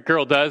every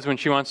girl does when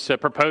she wants to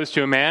propose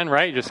to a man,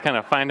 right? You just kind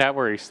of find out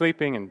where he's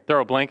sleeping and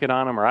throw a blanket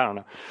on him, or I don't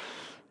know.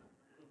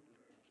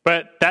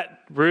 But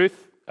that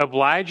Ruth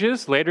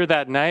obliges. Later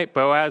that night,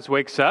 Boaz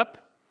wakes up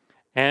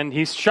and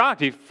he's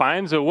shocked. He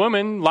finds a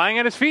woman lying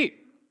at his feet.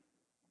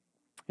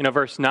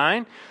 Verse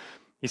 9,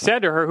 he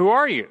said to her, "Who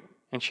are you?"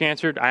 And she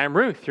answered, "I am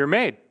Ruth, your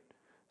maid.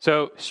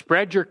 So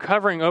spread your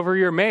covering over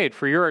your maid,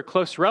 for you're a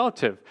close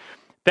relative."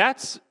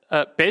 That's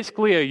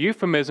basically a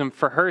euphemism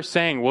for her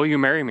saying, "Will you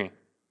marry me?"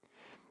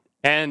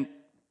 And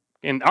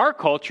in our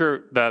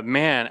culture, the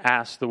man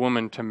asks the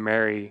woman to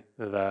marry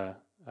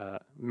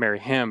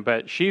him,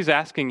 but she's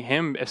asking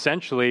him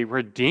essentially,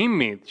 "Redeem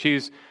me."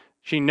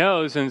 She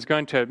knows and is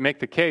going to make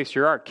the case,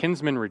 "You're our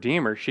kinsman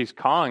redeemer." She's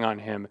calling on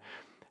him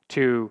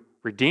to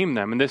redeem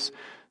them. And this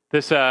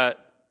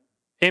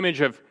image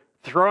of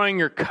throwing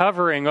your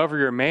covering over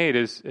your maid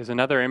is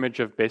another image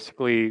of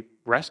basically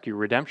rescue,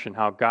 redemption,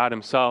 how God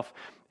himself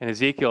in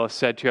Ezekiel is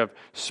said to have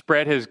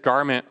spread his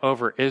garment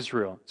over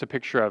Israel. It's a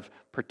picture of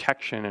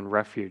protection and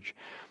refuge.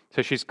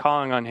 So she's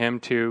calling on him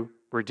to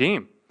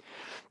redeem.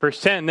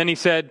 Verse 10, then he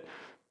said,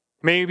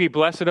 "May you be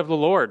blessed of the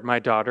Lord, my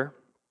daughter.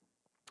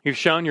 You've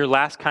shown your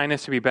last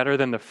kindness to be better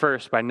than the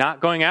first by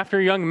not going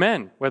after young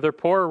men, whether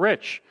poor or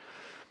rich.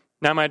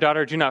 Now, my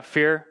daughter, do not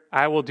fear.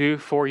 I will do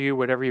for you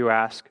whatever you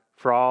ask,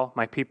 for all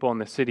my people in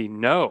the city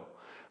know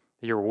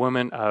that you're a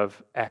woman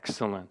of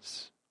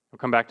excellence." We'll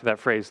come back to that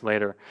phrase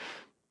later.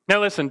 Now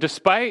listen,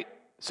 despite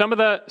some of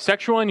the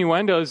sexual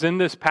innuendos in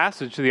this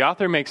passage, the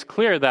author makes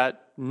clear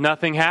that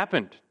nothing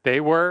happened. They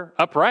were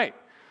upright.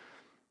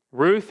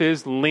 Ruth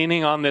is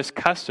leaning on this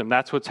custom.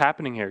 That's what's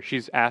happening here.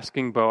 She's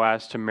asking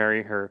Boaz to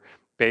marry her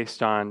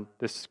based on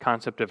this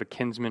concept of a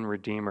kinsman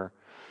redeemer.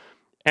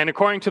 And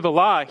according to the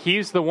law,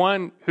 he's the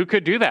one who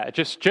could do that.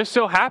 Just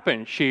so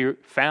happened she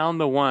found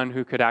the one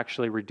who could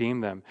actually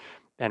redeem them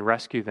and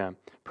rescue them,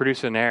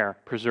 produce an heir,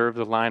 preserve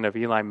the line of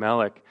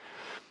Elimelech.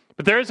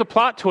 But there is a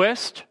plot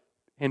twist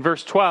in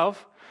verse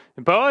 12.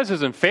 Boaz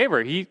is in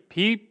favor.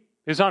 He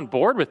is on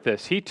board with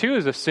this. He too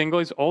is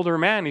he's older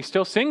man. He's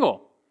still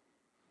single.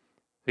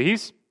 He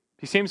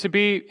seems to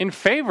be in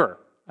favor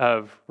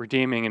of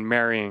redeeming and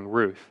marrying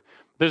Ruth.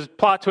 There's a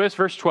plot twist,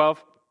 verse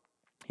 12.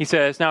 He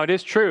says, "Now it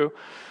is true,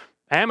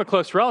 I am a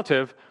close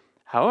relative.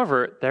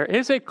 However, there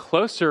is a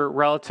closer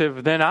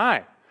relative than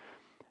I."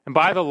 And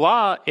by the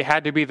law, it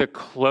had to be the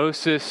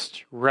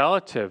closest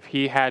relative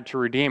he had to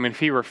redeem. And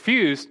if he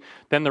refused,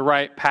 then the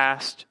right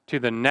passed to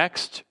the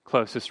next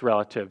closest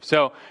relative.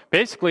 So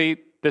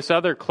basically, this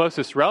other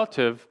closest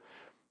relative,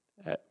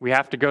 we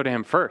have to go to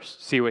him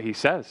first, see what he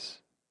says.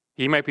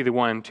 He might be the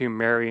one to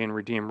marry and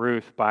redeem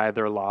Ruth by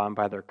their law and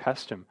by their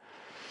custom.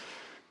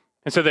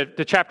 And so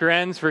the chapter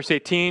ends, verse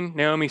 18.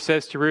 Naomi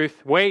says to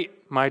Ruth,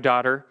 "Wait, my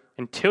daughter,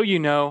 until you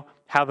know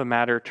how the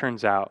matter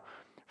turns out.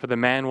 For the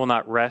man will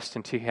not rest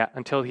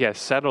until he has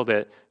settled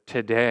it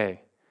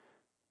today."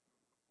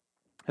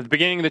 At the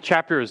beginning of the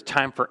chapter is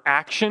time for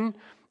action.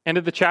 End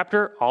of the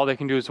chapter, all they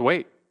can do is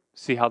wait.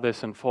 see how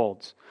this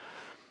unfolds.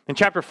 In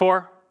chapter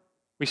 4,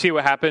 we see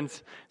what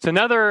happens. It's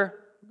another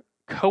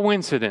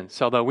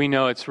coincidence, although we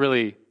know it's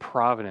really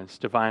providence,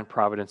 divine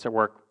providence at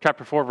work.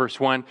 Chapter 4, verse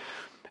 1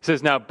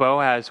 says, "Now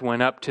Boaz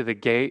went up to the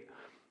gate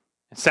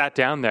and sat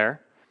down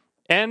there,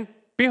 and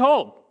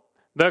behold,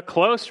 the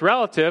close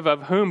relative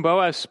of whom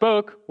Boaz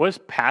spoke was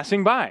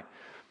passing by.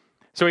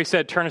 So he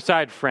said, 'Turn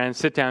aside, friend,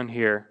 sit down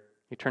here.'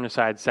 He turned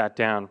aside, sat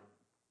down."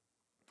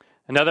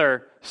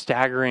 Another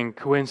staggering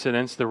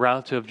coincidence, the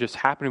relative just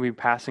happened to be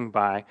passing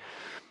by.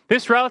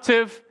 This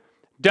relative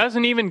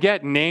doesn't even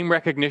get name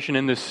recognition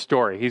in this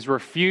story. He's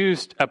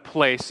refused a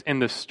place in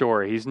the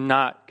story. It's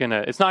not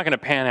gonna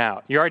pan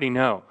out. You already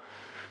know.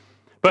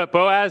 But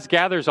Boaz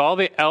gathers all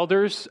the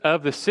elders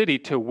of the city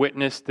to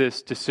witness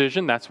this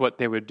decision. That's what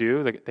they would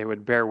do. They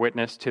would bear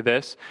witness to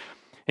this.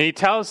 And he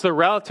tells the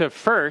relative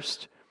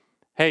first,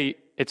 hey,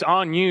 it's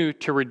on you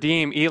to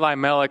redeem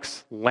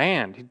Elimelech's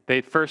land.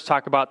 They first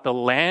talk about the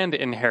land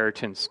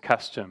inheritance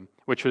custom,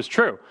 which was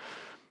true.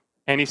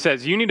 And he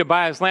says, you need to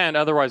buy his land,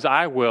 otherwise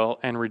I will,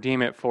 and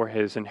redeem it for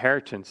his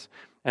inheritance.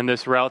 And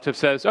this relative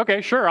says,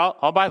 okay, sure,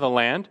 I'll buy the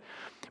land.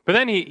 But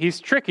then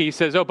he's tricky. He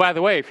says, oh, by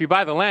the way, if you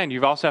buy the land,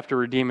 you also have to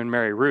redeem and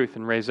marry Ruth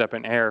and raise up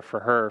an heir for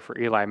her, for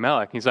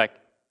Elimelech. He's like,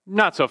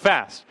 not so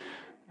fast.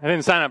 I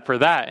didn't sign up for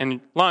that. And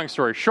long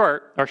story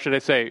short, or should I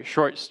say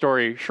short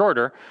story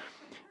shorter,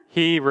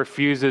 he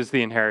refuses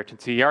the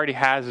inheritance. He already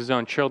has his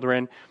own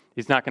children.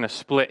 He's not going to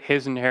split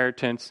his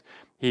inheritance.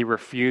 He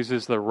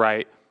refuses the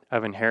right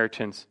of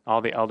inheritance.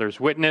 All the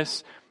elders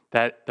witness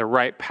that the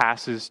right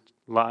passes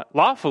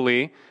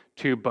lawfully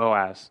to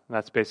Boaz.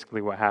 That's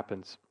basically what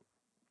happens.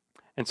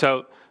 And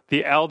so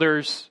the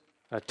elders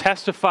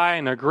testify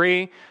and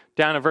agree.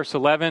 Down in verse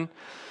 11,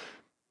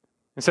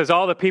 it says,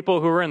 all the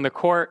people who were in the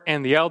court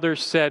and the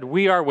elders said,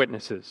 we are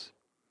witnesses.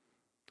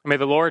 May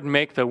the Lord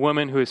make the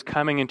woman who is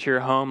coming into your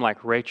home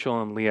like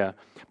Rachel and Leah,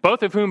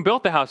 both of whom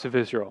built the house of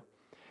Israel.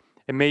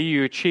 And may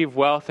you achieve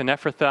wealth in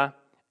Ephrathah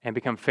and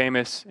become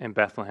famous in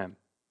Bethlehem.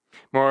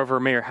 Moreover,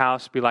 may your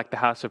house be like the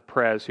house of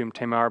Perez, whom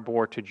Tamar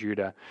bore to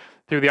Judah,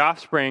 through the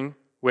offspring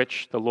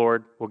which the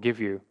Lord will give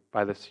you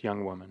by this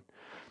young woman.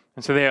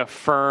 And so they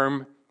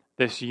affirm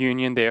this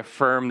union. They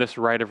affirm this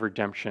right of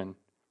redemption.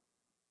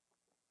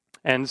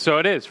 And so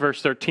it is.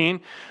 Verse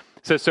 13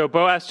 says, so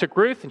Boaz took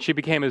Ruth, and she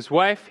became his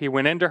wife. He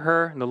went into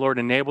her, and the Lord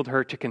enabled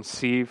her to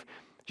conceive.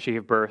 She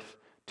gave birth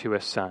to a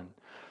son.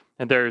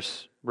 And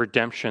there's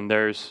redemption.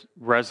 There's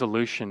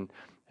resolution.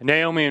 And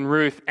Naomi and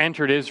Ruth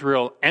entered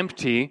Israel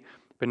empty,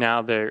 but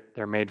now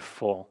they're made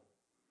full.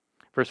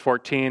 Verse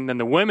 14, then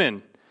the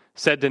women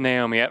said to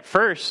Naomi, at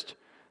first,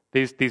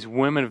 these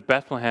women of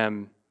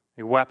Bethlehem,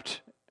 they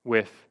wept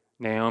with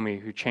Naomi,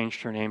 who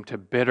changed her name to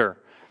Bitter.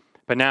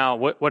 But now,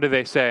 what do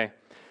they say?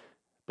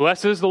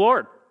 Blessed is the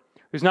Lord,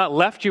 who's not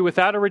left you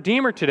without a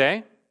redeemer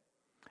today.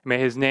 May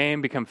his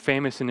name become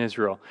famous in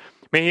Israel.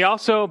 May he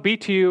also be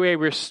to you a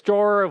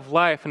restorer of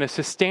life and a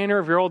sustainer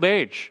of your old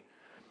age.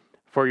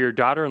 For your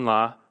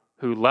daughter-in-law,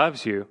 who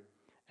loves you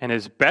and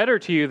is better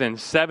to you than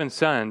 7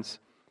 sons,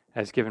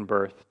 has given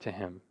birth to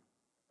him.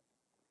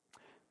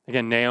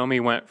 Again, Naomi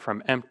went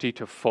from empty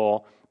to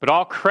full. But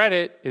all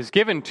credit is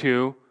given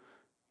to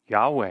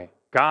Yahweh,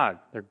 God.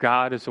 Their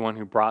God is the one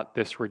who brought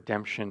this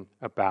redemption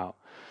about.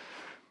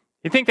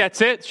 You think that's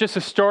it? It's just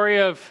a story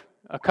of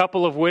a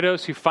couple of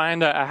widows who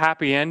find a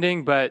happy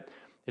ending, but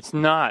it's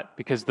not,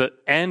 because the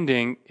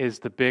ending is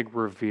the big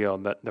reveal,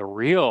 the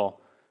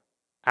real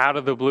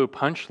out-of-the-blue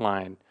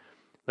punchline.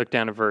 Look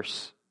down to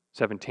verse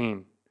 17.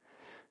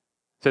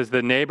 It says,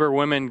 the neighbor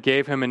woman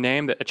gave him a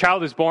name, that a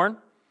child is born,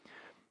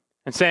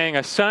 and saying,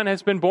 a son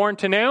has been born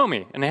to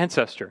Naomi, an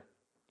ancestor.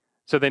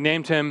 So they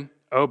named him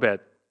Obed.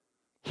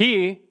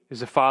 He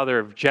is the father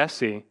of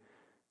Jesse,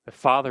 the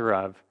father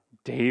of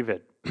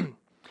David.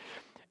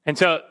 And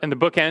the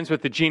book ends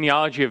with the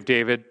genealogy of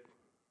David.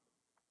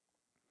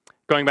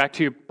 Going back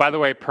to, by the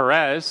way,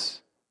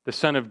 Perez, the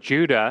son of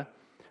Judah,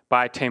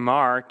 by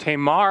Tamar.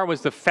 Tamar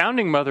was the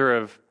founding mother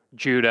of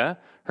Judah,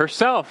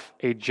 herself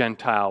a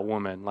Gentile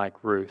woman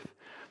like Ruth.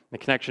 The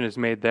connection is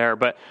made there.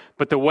 But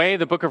the way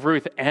the book of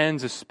Ruth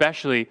ends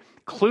especially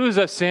clues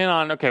us in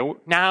on, okay,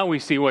 now we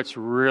see what's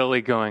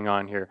really going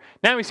on here.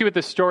 Now we see what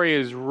the story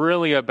is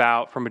really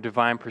about from a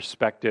divine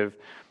perspective.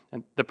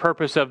 And the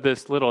purpose of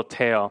this little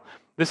tale.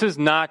 This is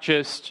not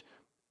just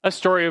a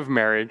story of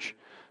marriage,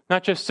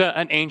 not just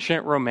an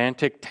ancient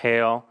romantic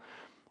tale.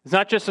 It's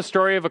not just a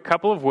story of a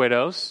couple of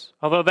widows,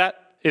 although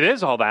it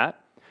is all that.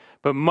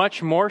 But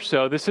much more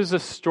so, this is a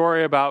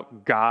story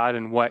about God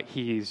and what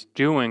he's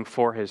doing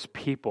for his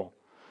people.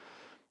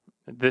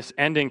 This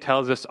ending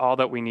tells us all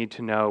that we need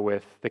to know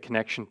with the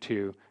connection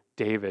to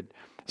David.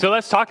 So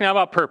let's talk now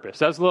about purpose.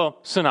 That's a little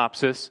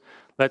synopsis.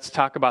 Let's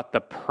talk about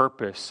the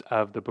purpose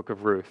of the book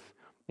of Ruth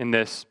in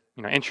this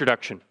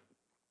introduction.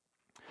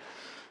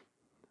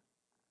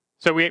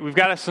 So we've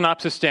got a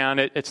synopsis down.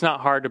 It's not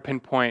hard to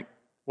pinpoint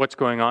what's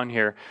going on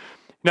here.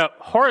 Now,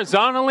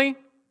 horizontally,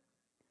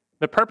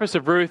 the purpose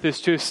of Ruth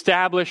is to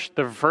establish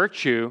the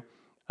virtue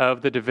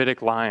of the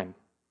Davidic line.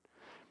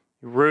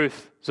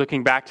 Ruth is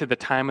looking back to the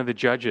time of the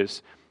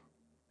judges.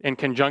 in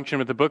conjunction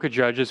with the book of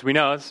Judges, we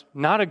know it's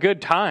not a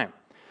good time.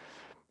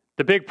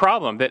 The big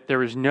problem that there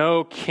was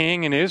no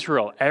king in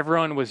Israel.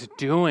 Everyone was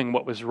doing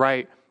what was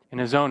right in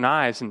his own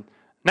eyes, and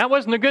that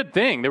wasn't a good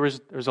thing. There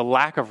was a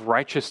lack of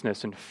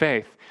righteousness and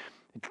faith.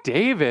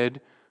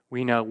 David,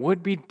 we know,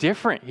 would be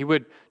different. He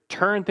would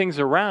turn things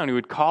around. He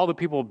would call the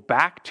people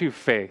back to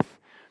faith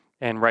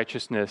and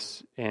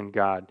righteousness in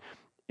God.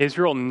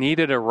 Israel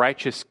needed a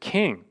righteous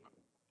king.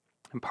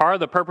 And part of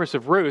the purpose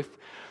of Ruth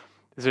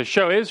is to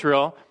show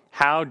Israel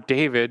how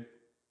David,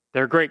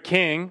 their great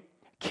king,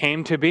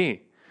 came to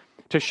be,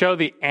 to show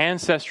the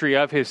ancestry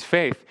of his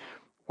faith.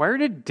 Where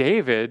did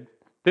David,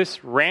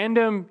 this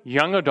random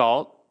young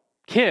adult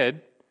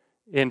kid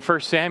in 1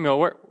 Samuel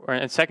or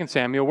in 2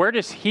 Samuel, where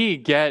does he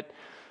get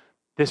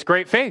this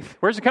great faith?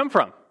 Where does it come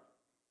from?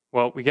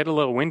 Well, we get a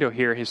little window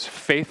here, his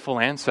faithful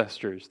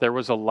ancestors. There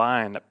was a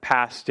line that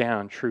passed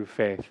down true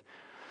faith.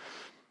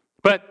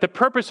 But the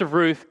purpose of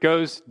Ruth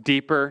goes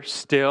deeper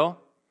still.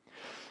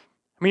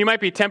 I mean, you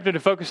might be tempted to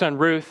focus on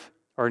Ruth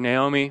or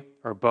Naomi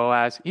or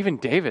Boaz, even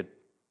David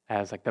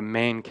as like the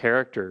main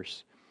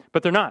characters.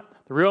 But they're not.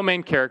 The real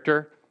main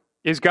character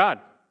is God.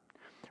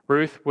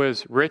 Ruth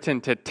was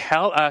written to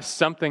tell us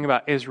something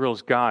about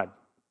Israel's God.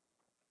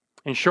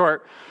 In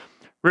short,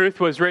 Ruth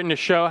was written to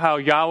show how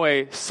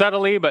Yahweh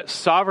subtly but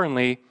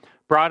sovereignly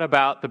brought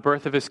about the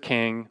birth of his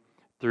king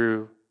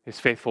through his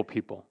faithful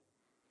people.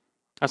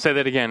 I'll say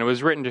that again. It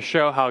was written to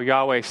show how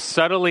Yahweh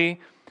subtly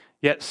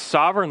yet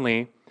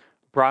sovereignly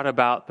brought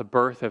about the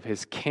birth of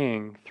his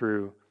king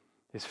through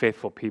his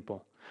faithful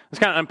people. Let's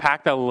kind of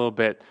unpack that a little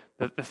bit.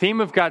 The theme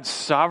of God's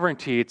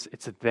sovereignty, it's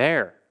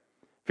there,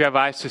 if you have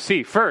eyes to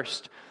see.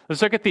 First,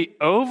 let's look at the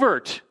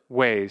overt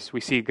ways we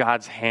see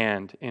God's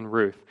hand in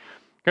Ruth.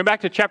 Going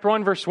back to chapter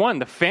 1, verse 1,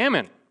 the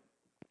famine.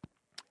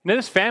 Now,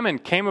 this famine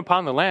came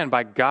upon the land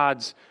by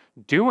God's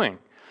doing.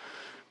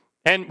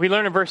 And we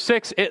learn in verse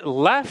 6, it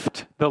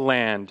left the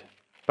land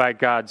by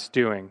God's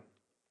doing.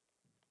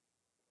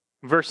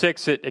 In verse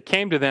 6, it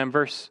came to them.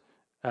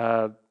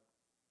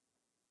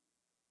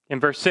 In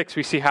verse 6,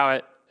 we see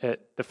how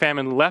the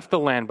famine left the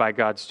land by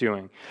God's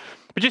doing.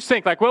 But just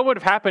think, what would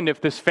have happened if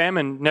this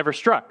famine never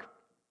struck?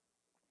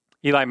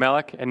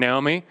 Elimelech and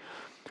Naomi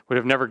would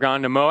have never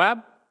gone to Moab.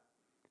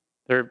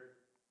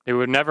 They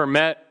would have never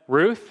met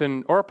Ruth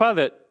and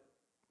Orpah.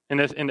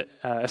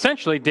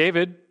 Essentially,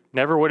 David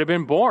never would have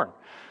been born.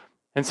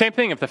 And same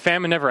thing, if the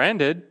famine never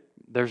ended,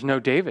 there's no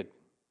David.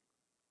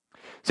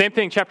 Same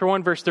thing, chapter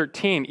 1, verse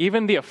 13.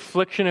 Even the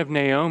affliction of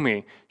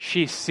Naomi,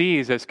 she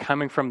sees as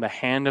coming from the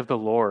hand of the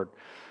Lord.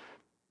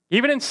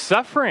 Even in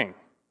suffering,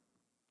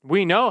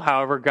 we know,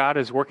 however, God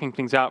is working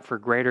things out for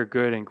greater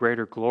good and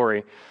greater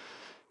glory.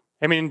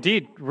 I mean,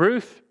 indeed,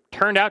 Ruth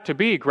turned out to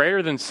be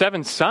greater than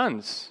 7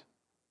 sons.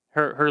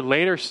 Her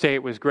later state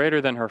was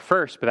greater than her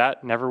first, but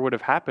that never would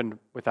have happened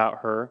without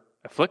her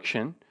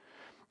affliction.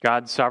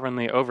 God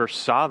sovereignly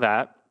oversaw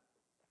that.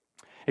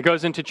 It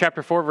goes into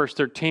chapter 4, verse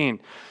 13,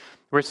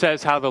 where it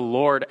says how the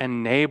Lord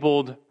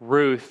enabled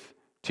Ruth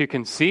to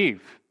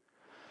conceive.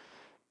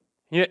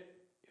 Yet,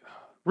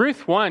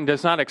 Ruth 1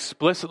 does not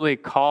explicitly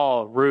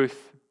call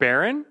Ruth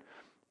barren,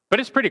 but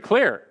it's pretty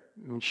clear.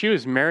 I mean, she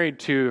was married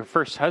to her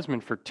first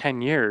husband for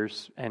 10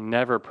 years and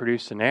never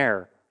produced an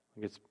heir.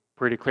 It's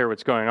pretty clear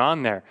what's going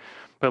on there.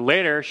 But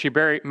later, she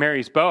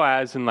marries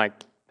Boaz and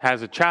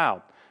has a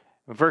child.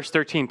 Verse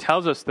 13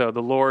 tells us, though,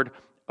 the Lord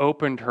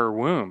opened her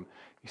womb.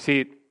 You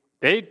see,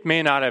 they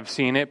may not have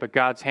seen it, but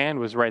God's hand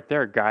was right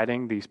there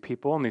guiding these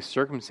people and these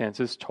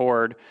circumstances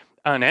toward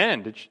an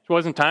end. It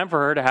wasn't time for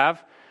her to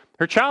have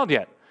her child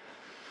yet.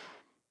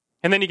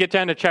 And then you get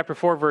down to chapter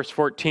 4, verse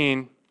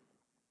 14,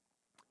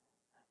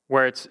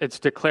 where it's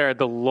declared,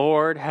 the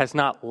Lord has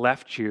not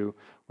left you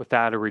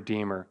without a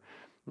redeemer.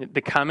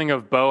 The coming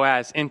of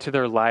Boaz into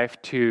their life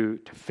to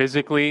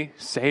physically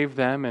save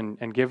them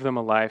and give them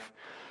a life,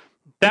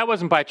 that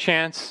wasn't by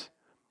chance,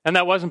 and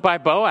that wasn't by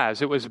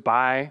Boaz. It was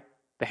by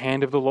the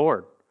hand of the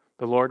Lord.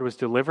 The Lord was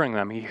delivering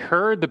them. He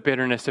heard the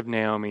bitterness of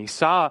Naomi. He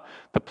saw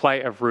the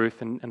plight of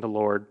Ruth, and the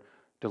Lord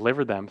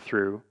delivered them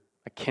through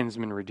a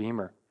kinsman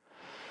redeemer.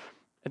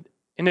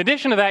 In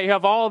addition to that, you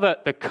have all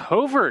the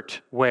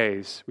covert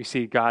ways we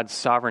see God's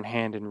sovereign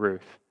hand in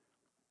Ruth.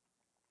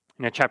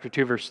 In chapter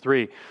 2, verse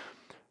 3,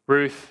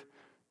 Ruth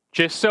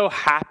just so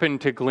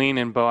happened to glean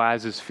in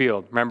Boaz's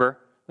field. Remember?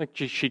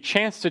 She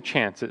chanced to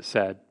chance, it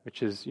said,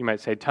 which is, you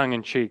might say,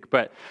 tongue-in-cheek,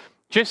 but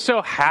just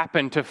so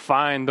happened to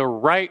find the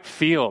right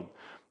field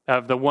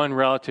of the one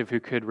relative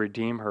who could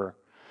redeem her.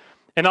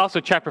 And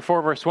also, chapter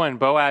 4, verse 1,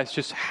 Boaz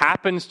just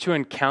happens to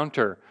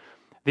encounter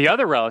the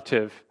other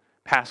relative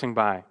passing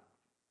by.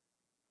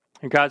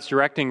 And God's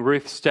directing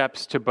Ruth's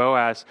steps to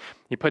Boaz.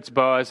 He puts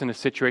Boaz in a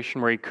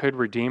situation where he could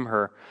redeem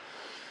her.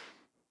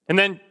 And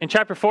then in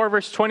chapter 4,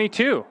 verse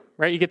 22,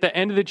 right, you get the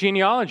end of the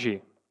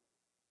genealogy.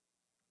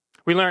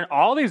 We learn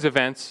all these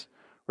events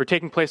were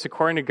taking place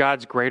according to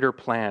God's greater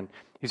plan.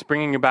 He's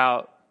bringing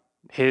about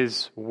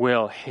his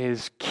will,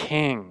 his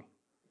king.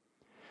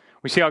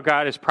 We see how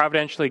God is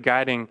providentially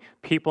guiding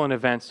people and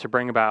events to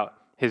bring about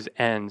his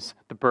ends,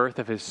 the birth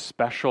of his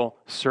special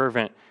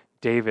servant,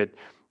 David.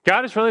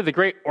 God is really the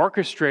great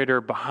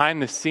orchestrator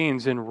behind the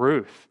scenes in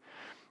Ruth.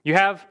 You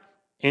have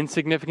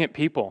insignificant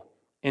people,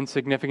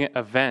 insignificant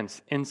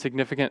events,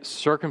 insignificant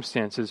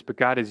circumstances, but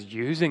God is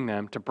using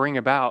them to bring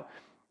about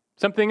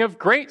something of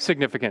great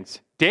significance,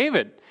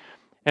 David.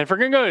 And if we're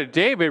going to go to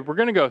David, we're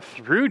going to go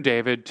through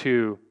David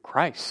to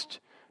Christ,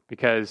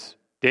 because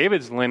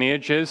David's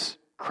lineage is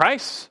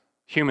Christ's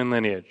human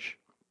lineage.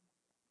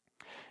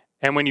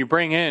 And when you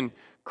bring in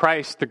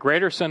Christ, the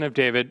greater son of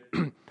David,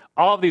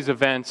 all of these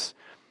events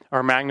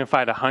are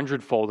magnified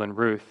 100-fold in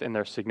Ruth in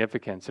their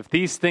significance. If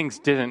these things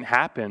didn't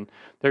happen,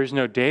 there's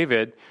no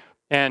David,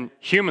 and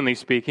humanly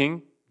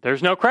speaking,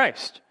 there's no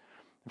Christ.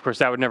 Of course,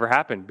 that would never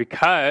happen,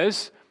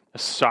 because a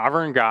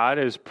sovereign God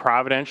is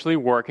providentially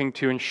working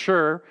to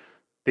ensure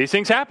these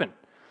things happen.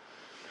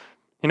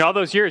 In all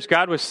those years,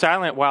 God was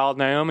silent while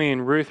Naomi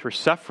and Ruth were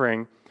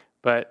suffering,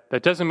 but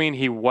that doesn't mean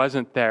he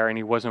wasn't there and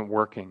he wasn't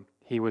working.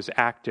 He was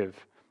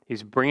active.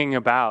 He's bringing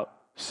about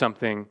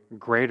something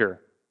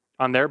greater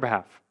on their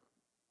behalf.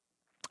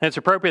 And it's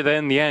appropriate that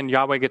in the end,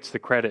 Yahweh gets the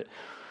credit.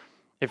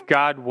 If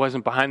God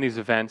wasn't behind these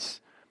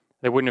events,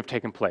 they wouldn't have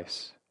taken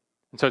place.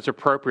 And so it's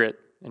appropriate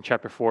in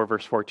chapter 4,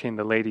 verse 14,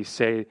 the ladies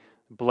say,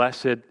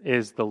 "Blessed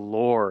is the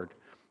Lord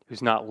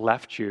who's not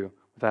left you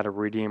without a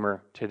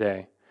redeemer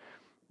today."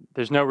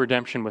 There's no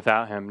redemption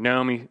without him.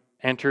 Naomi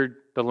entered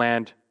the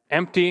land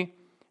empty.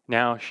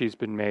 Now she's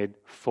been made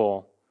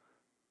full.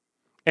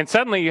 And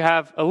suddenly you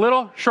have a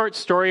little short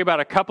story about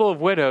a couple of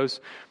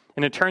widows,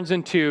 and it turns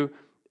into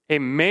a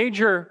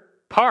major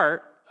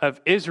part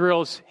of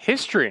Israel's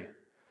history.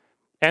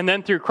 And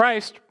then through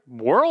Christ,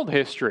 world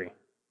history.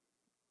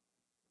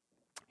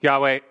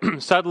 Yahweh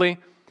subtly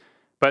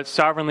but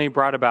sovereignly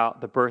brought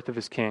about the birth of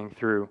his king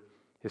through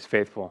his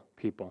faithful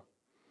people.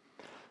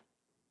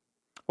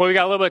 Well, we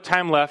got a little bit of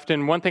time left,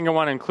 and one thing I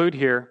want to include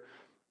here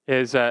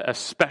is a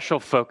special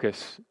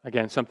focus.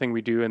 Again, something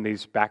we do in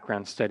these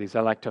background studies. I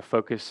like to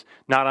focus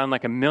not on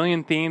like a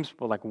million themes,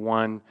 but like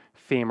one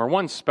theme or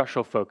one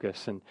special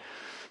focus. And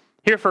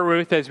here for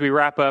Ruth, as we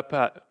wrap up,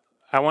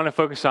 I want to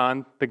focus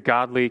on the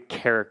godly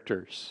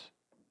characters.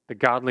 The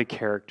godly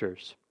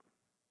characters.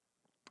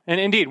 And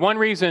indeed, one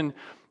reason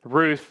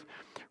Ruth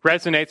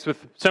resonates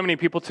with so many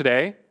people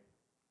today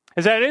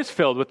is that it is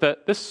filled with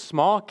this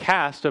small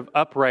cast of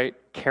upright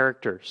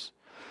characters.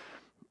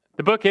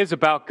 The book is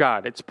about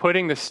God. It's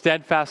putting the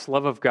steadfast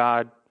love of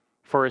God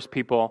for his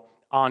people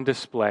on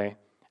display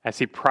as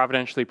he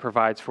providentially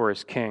provides for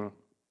his king.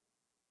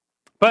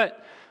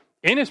 But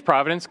in his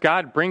providence,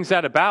 God brings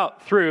that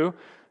about through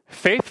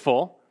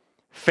faithful,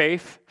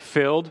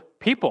 faith-filled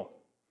people.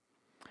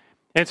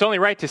 And it's only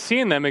right to see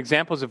in them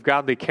examples of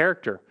godly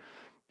character.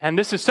 And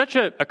this is such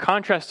a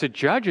contrast to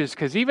Judges,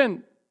 because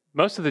even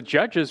most of the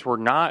judges were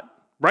not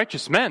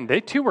righteous men. They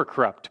too were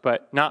corrupt,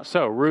 but not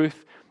so.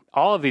 Ruth,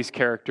 all of these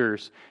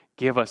characters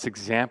give us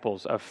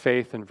examples of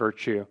faith and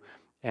virtue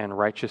and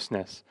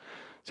righteousness.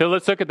 So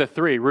let's look at the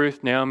three,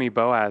 Ruth, Naomi,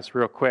 Boaz,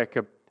 real quick,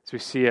 as we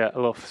see a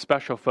little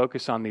special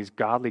focus on these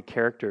godly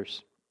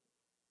characters.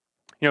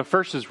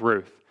 First is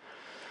Ruth.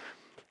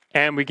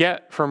 And we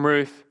get from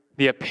Ruth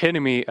the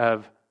epitome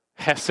of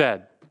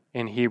Hesed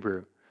in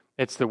Hebrew.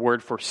 It's the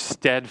word for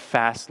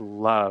steadfast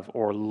love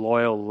or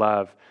loyal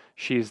love.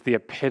 She's the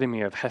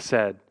epitome of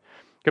Hesed.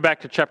 Go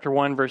back to chapter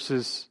 1,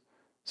 verses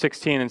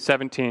 16 and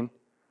 17.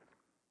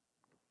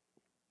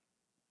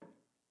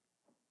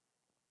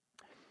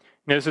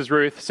 This is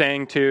Ruth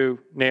saying to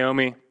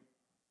Naomi,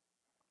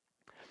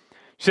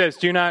 she says,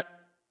 "Do not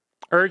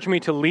urge me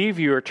to leave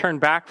you or turn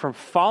back from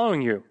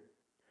following you.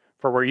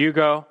 For where you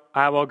go,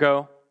 I will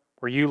go.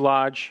 Where you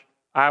lodge,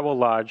 I will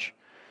lodge.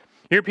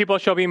 Your people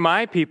shall be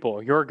my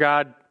people, your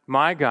God,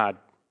 my God.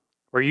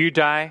 Where you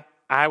die,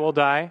 I will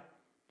die.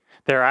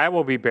 There I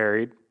will be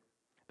buried.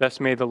 Thus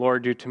may the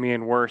Lord do to me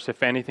and worse,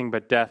 if anything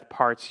but death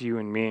parts you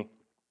and me."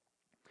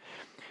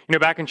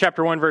 Back in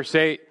chapter 1, verse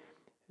 8,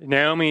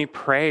 Naomi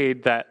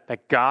prayed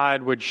that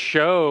God would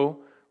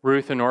show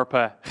Ruth and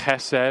Orpah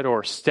chesed,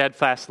 or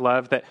steadfast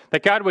love,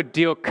 that God would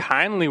deal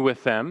kindly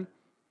with them,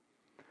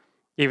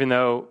 even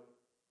though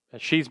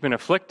she's been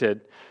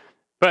afflicted.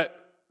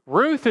 But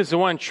Ruth is the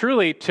one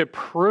truly to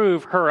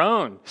prove her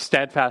own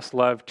steadfast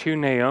love to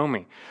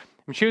Naomi.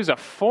 And she was a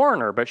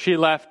foreigner, but she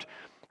left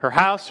her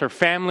house, her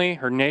family,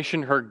 her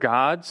nation, her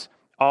gods,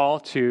 all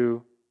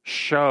to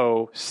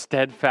show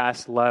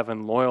steadfast love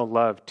and loyal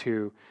love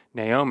to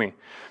Naomi.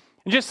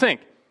 And just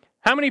think,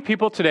 how many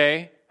people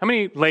today, how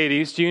many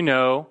ladies do you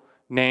know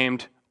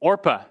named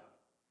Orpah?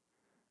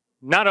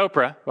 Not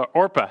Oprah, but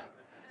Orpah.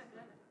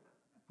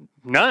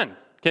 None.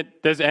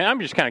 I'm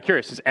just kind of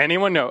curious. Does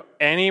anyone know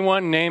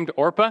anyone named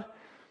Orpah?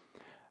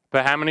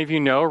 But how many of you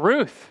know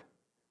Ruth?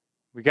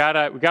 We got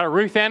a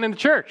Ruth Ann in the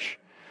church.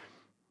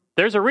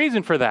 There's a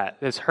reason for that.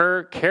 It's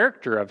her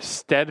character of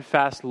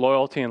steadfast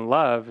loyalty and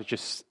love. It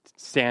just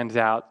stands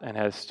out and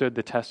has stood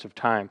the test of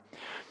time.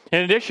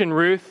 In addition,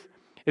 Ruth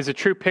is a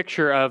true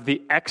picture of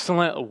the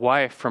excellent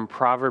wife from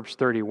Proverbs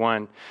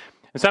 31.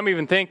 And some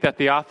even think that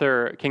the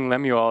author, King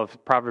Lemuel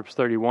of Proverbs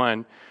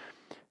 31,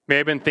 may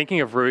have been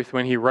thinking of Ruth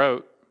when he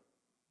wrote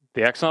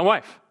the excellent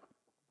wife.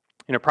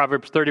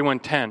 Proverbs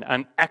 31:10,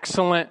 an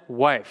excellent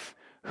wife.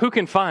 Who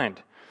can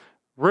find?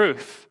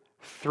 Ruth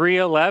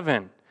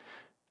 3:11.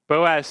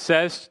 Boaz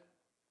says,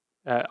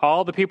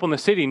 all the people in the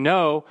city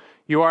know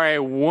you are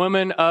a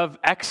woman of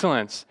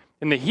excellence.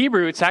 In the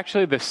Hebrew, it's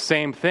actually the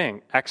same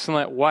thing.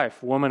 Excellent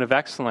wife, woman of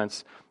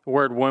excellence. The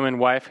word woman,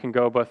 wife can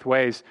go both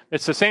ways.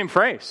 It's the same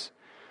phrase.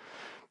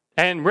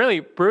 And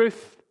really,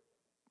 Ruth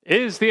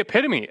is the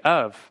epitome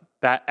of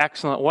that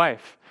excellent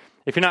wife.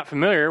 If you're not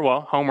familiar,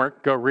 well,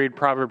 homework, go read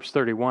Proverbs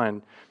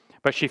 31.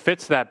 But she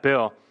fits that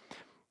bill.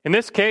 In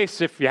this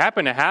case, if you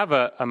happen to have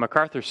a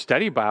MacArthur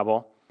Study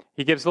Bible,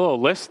 he gives a little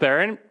list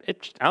there, and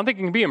I don't think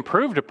it can be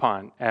improved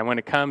upon when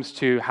it comes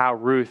to how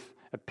Ruth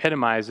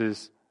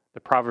epitomizes the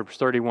Proverbs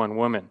 31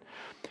 woman.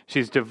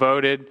 She's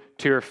devoted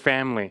to her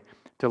family,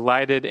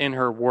 delighted in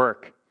her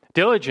work,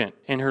 diligent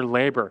in her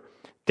labor,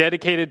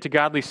 dedicated to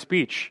godly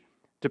speech,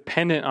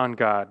 dependent on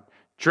God,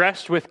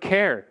 dressed with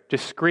care,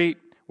 discreet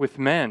with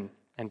men,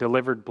 and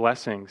delivered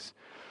blessings.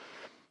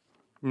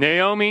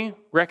 Naomi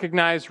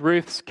recognized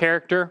Ruth's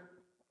character.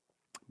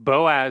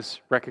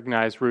 Boaz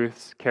recognized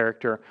Ruth's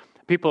character.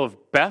 People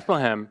of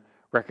Bethlehem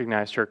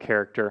recognized her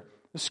character.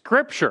 The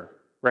Scripture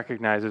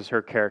recognizes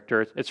her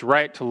character. It's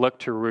right to look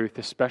to Ruth,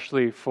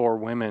 especially for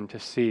women, to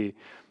see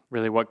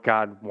really what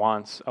God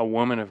wants a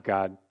woman of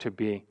God to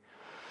be.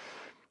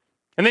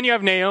 And then you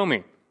have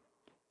Naomi.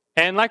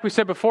 And like we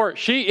said before,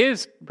 she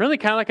is really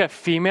kind of like a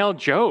female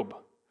Job.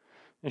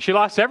 And she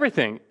lost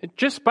everything.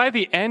 Just by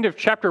the end of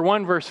chapter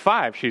 1, verse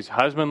 5, she's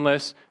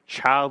husbandless,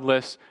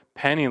 childless,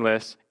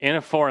 penniless, in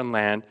a foreign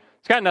land.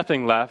 She's got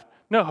nothing left,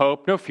 no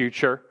hope, no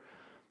future.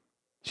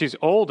 She's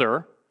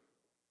older.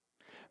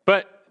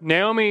 But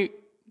Naomi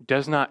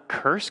does not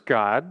curse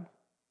God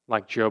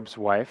like Job's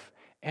wife.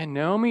 And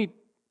Naomi,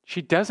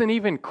 she doesn't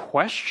even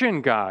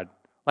question God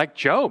like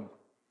Job.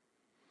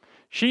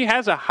 She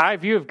has a high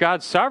view of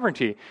God's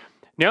sovereignty.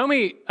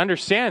 Naomi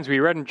understands,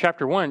 we read in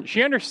chapter 1,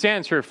 she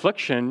understands her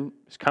affliction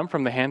has come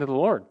from the hand of the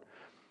Lord.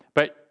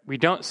 But we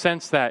don't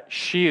sense that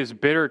she is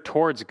bitter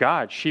towards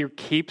God. She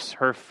keeps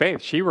her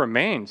faith. She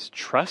remains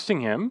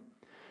trusting Him.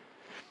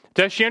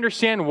 Does she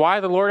understand why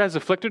the Lord has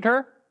afflicted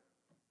her?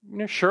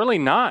 Surely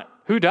not.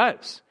 Who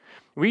does?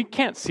 We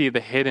can't see the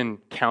hidden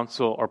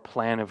counsel or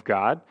plan of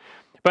God,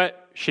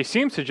 but she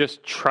seems to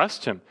just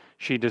trust Him.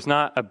 She does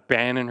not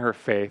abandon her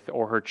faith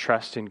or her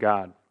trust in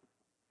God.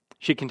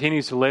 She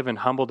continues to live in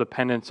humble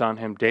dependence on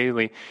Him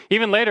daily,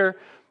 even later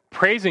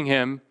praising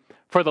Him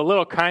for the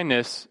little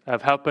kindness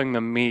of helping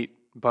them meet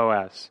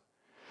Boaz.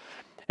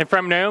 And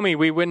from Naomi,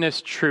 we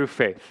witness true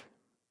faith.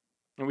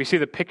 And we see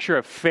the picture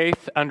of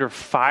faith under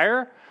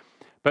fire,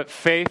 but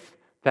faith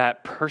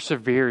that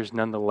perseveres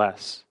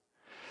nonetheless.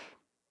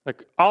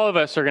 Like, all of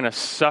us are going to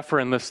suffer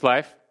in this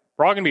life.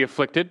 We're all going to be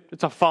afflicted.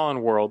 It's a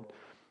fallen world.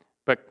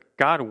 But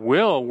God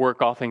will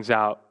work all things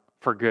out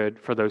for good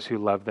for those who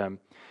love them.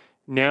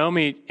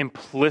 Naomi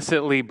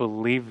implicitly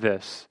believed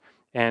this.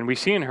 And we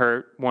see in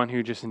her one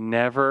who just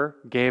never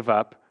gave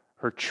up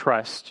her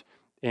trust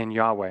in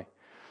Yahweh.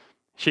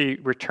 She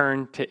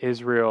returned to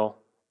Israel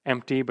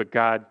empty, but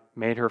God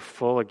made her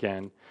full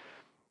again.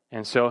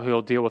 And so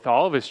He'll deal with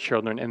all of His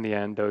children in the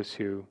end, those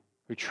who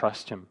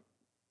trust Him.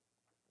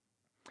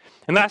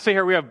 And lastly,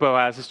 here we have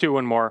Boaz. Let's do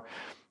one more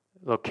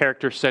little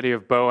character study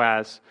of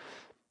Boaz.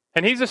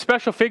 And he's a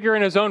special figure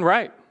in his own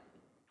right.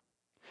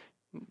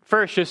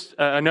 First, just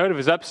a note of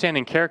his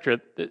upstanding character.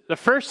 The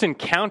first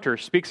encounter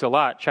speaks a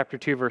lot. Chapter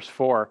 2, verse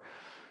 4.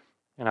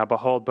 And now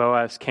behold,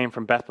 Boaz came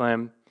from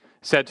Bethlehem,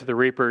 said to the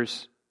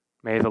reapers,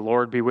 "May the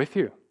Lord be with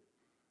you."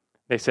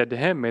 They said to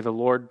him, "May the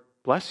Lord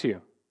bless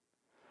you."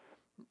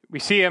 We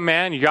see a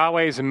man,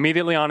 Yahweh is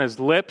immediately on his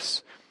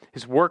lips.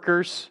 His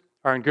workers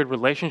are in good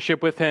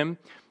relationship with him.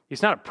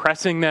 He's not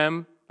oppressing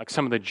them like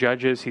some of the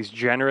judges. He's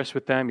generous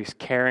with them. He's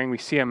caring. We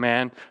see a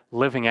man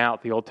living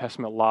out the Old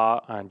Testament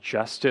law on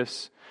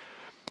justice.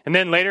 And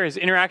then later, his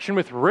interaction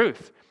with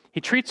Ruth.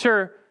 He treats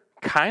her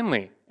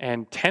kindly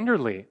and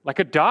tenderly, like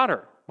a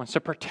daughter, wants to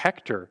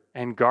protect her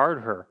and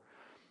guard her.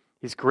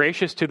 He's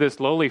gracious to this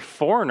lowly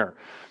foreigner.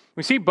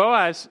 We see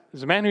Boaz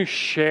as a man who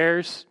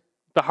shares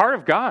the heart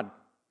of God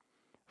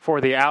for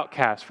the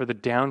outcast, for the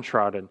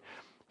downtrodden.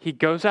 He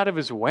goes out of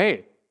his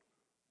way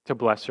to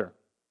bless her.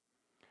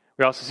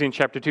 We also see in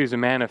chapter 2, he's a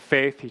man of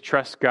faith. He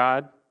trusts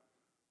God.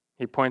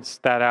 He points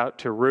that out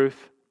to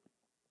Ruth.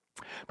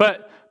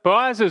 But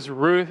Boaz's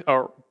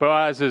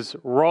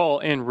role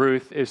in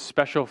Ruth is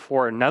special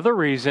for another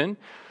reason,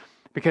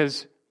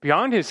 because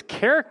beyond his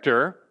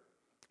character,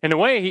 in a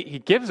way, he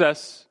gives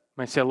us,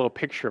 I might say, a little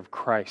picture of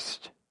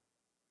Christ.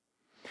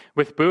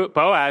 With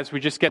Boaz, we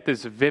just get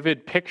this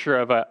vivid picture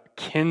of a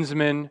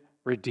kinsman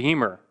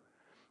redeemer.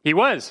 He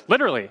was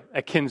literally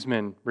a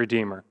kinsman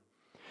redeemer.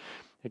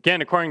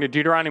 Again, according to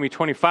Deuteronomy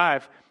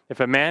 25,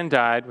 if a man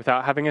died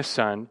without having a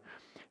son,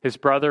 his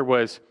brother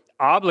was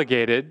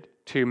obligated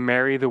to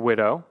marry the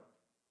widow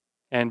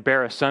and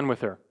bear a son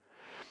with her.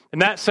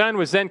 And that son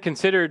was then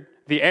considered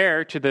the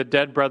heir to the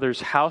dead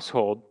brother's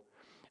household.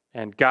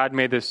 And God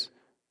made this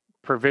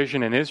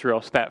provision in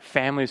Israel so that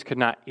families could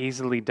not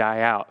easily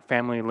die out.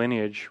 Family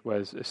lineage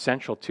was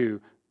essential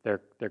to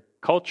their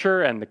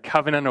culture and the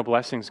covenantal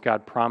blessings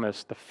God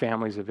promised the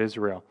families of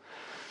Israel.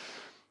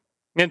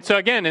 And so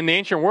again, in the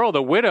ancient world,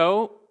 a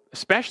widow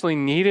especially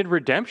needed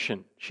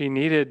redemption. She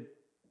needed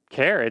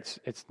care. It's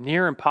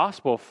near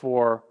impossible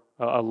for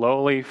a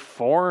lowly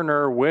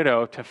foreigner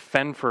widow to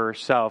fend for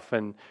herself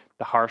and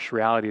the harsh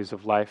realities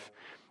of life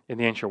in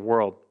the ancient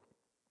world.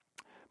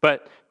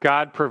 But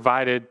God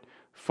provided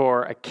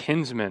for a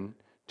kinsman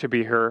to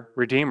be her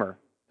redeemer.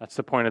 That's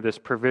the point of this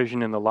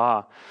provision in the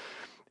law.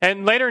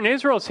 And later in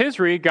Israel's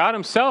history, God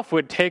himself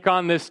would take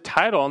on this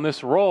title and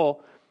this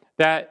role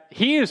that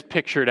he is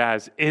pictured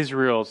as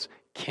Israel's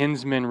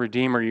kinsman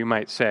redeemer, you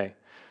might say.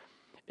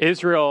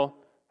 Israel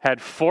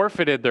had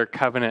forfeited their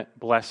covenant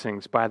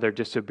blessings by their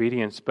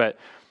disobedience, but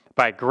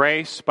by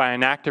grace, by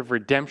an act of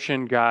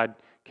redemption, God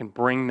can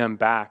bring them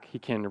back. He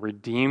can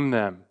redeem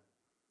them.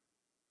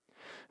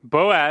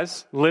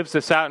 Boaz lives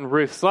this out in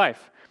Ruth's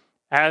life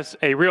as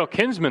a real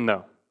kinsman,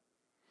 though.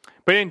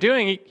 But in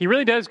doing, he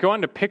really does go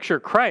on to picture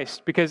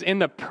Christ, because in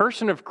the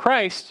person of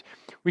Christ,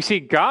 we see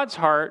God's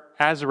heart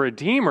as a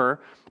redeemer,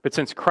 but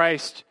since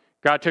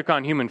God took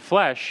on human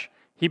flesh,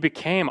 he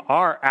became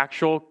our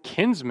actual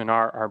kinsman,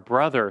 our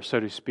brother, so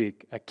to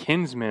speak, a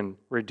kinsman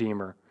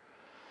redeemer.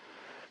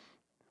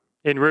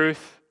 In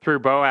Ruth, through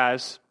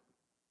Boaz,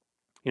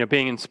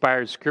 being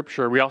inspired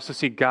scripture, we also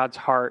see God's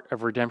heart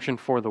of redemption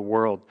for the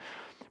world.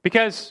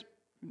 Because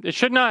it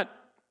should not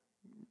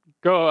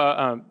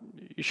you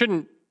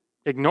shouldn't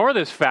ignore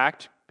this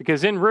fact,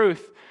 because in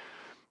Ruth,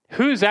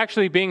 who's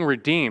actually being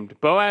redeemed?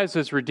 Boaz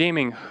is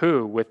redeeming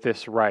who with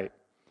this right?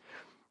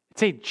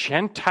 It's a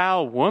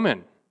Gentile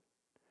woman.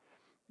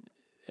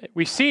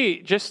 We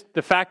see just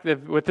the fact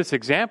that with this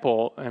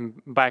example,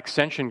 and by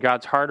extension,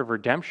 God's heart of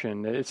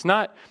redemption, it's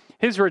not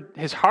his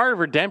heart of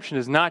redemption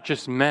is not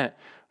just meant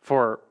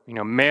for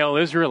male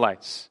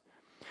Israelites.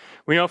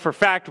 We know for a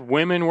fact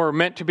women were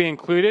meant to be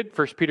included.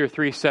 1 Peter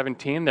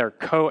 3:17, they're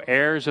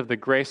co-heirs of the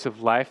grace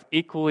of life,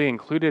 equally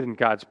included in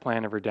God's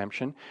plan of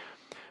redemption.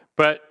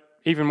 But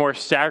even more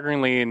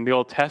staggeringly in the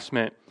Old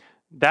Testament,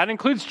 that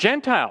includes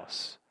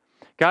Gentiles.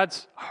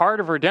 God's heart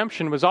of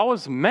redemption was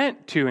always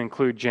meant to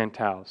include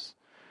Gentiles.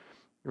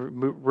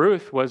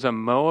 Ruth was a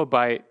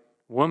Moabite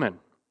woman,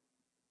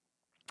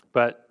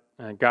 but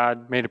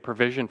God made a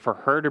provision for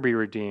her to be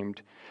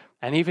redeemed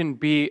and even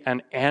be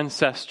an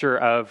ancestor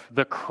of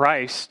the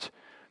Christ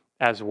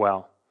as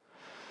well.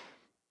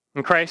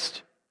 And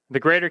Christ, the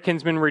greater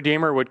kinsman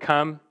redeemer, would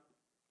come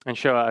and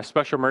show a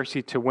special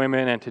mercy to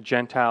women and to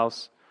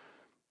Gentiles.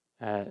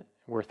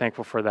 We're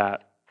thankful for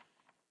that.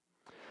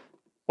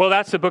 Well,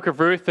 that's the book of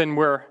Ruth, and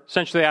we're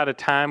essentially out of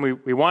time.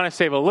 We want to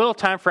save a little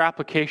time for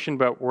application,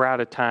 but we're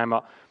out of time.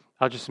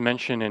 I'll just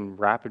mention in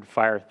rapid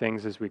fire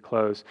things as we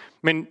close.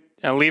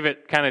 I'll leave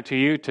it kind of to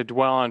you to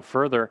dwell on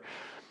further.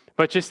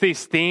 But just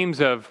these themes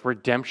of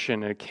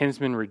redemption and a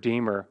kinsman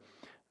redeemer.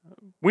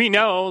 We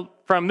know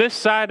from this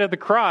side of the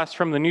cross,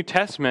 from the New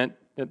Testament,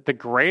 that the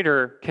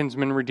greater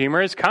kinsman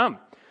redeemer has come.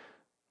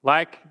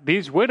 Like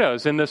these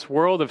widows in this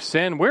world of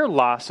sin, we're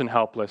lost and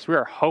helpless. We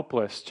are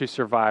hopeless to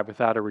survive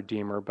without a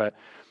redeemer, but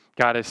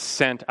God has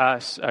sent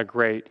us a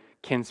great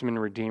kinsman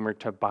redeemer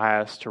to buy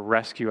us, to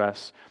rescue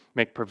us,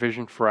 make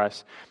provision for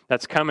us.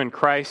 That's come in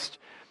Christ,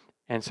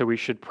 and so we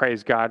should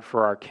praise God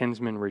for our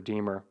kinsman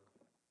redeemer.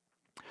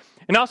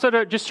 And also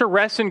to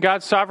rest in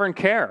God's sovereign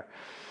care.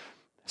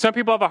 Some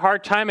people have a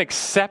hard time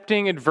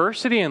accepting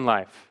adversity in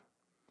life.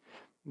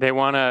 They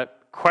want to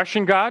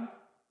question God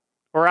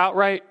or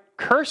outright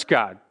curse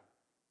God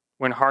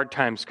when hard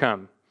times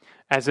come,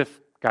 as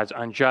if God's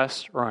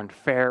unjust or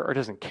unfair or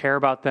doesn't care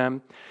about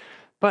them.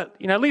 But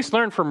at least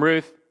learn from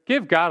Ruth,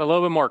 give God a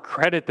little bit more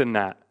credit than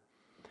that.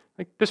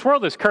 Like, this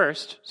world is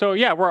cursed, so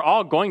yeah, we're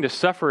all going to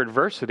suffer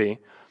adversity,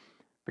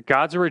 but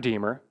God's a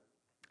redeemer.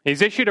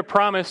 He's issued a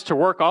promise to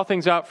work all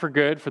things out for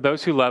good for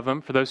those who love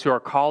him, for those who are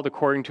called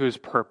according to his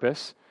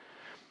purpose.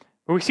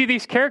 When we see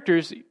these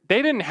characters,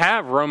 they didn't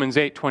have Romans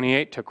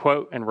 8:28 to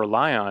quote and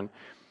rely on,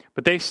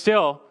 but they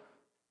still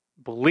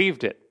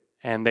believed it,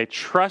 and they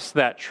trust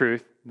that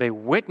truth. They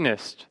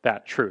witnessed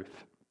that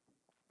truth.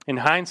 In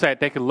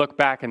hindsight, they could look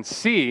back and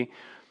see,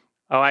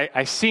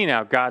 I see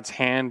now God's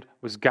hand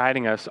was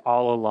guiding us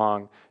all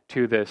along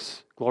to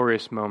this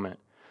glorious moment.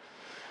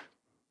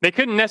 They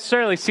couldn't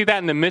necessarily see that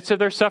in the midst of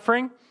their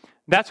suffering.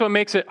 That's what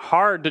makes it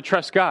hard to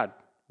trust God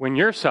when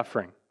you're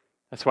suffering.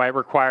 That's why it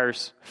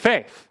requires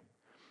faith.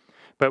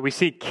 But we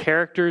see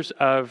characters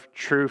of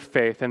true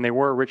faith, and they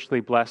were richly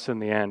blessed in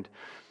the end.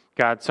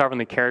 God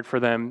sovereignly cared for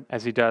them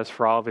as he does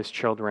for all of his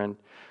children.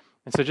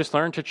 And so just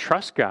learn to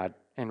trust God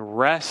and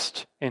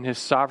rest in his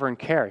sovereign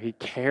care. He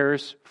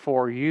cares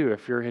for you.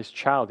 If you're his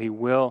child, he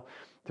will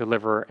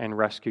deliver and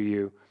rescue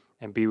you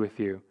and be with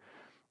you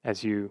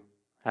as you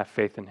have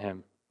faith in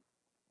him.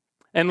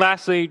 And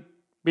lastly,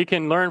 we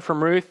can learn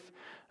from Ruth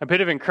a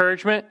bit of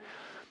encouragement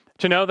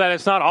to know that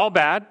it's not all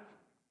bad.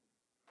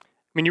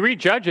 When you read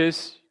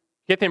Judges,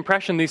 you get the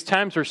impression these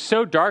times were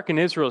so dark in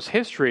Israel's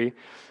history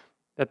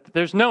that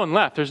there's no one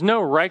left. There's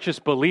no righteous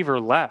believer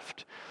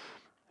left.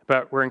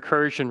 But we're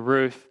encouraged in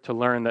Ruth to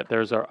learn that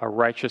there's a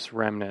righteous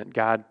remnant.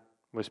 God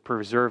was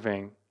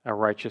preserving a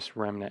righteous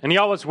remnant. And he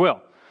always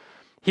will.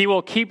 He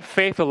will keep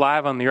faith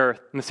alive on the earth.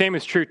 And the same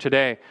is true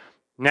today,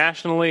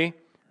 nationally,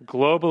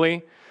 globally.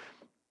 It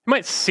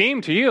might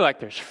seem to you like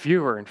there's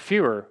fewer and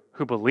fewer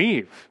who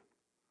believe.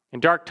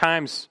 And dark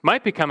times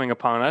might be coming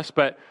upon us,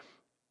 but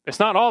it's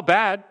not all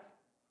bad.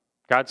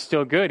 God's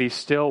still good. He's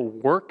still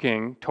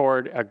working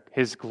toward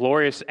his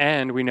glorious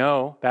end. We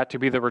know that to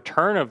be the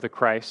return of the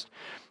Christ.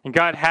 And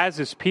God has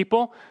his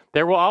people.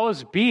 There will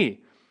always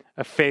be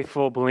a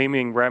faithful,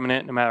 believing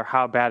remnant, no matter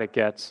how bad it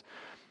gets.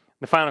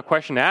 The final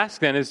question to ask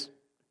then is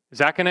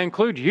that going to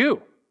include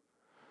you?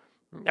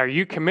 Are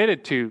you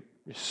committed to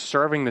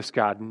serving this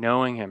God,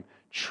 knowing him,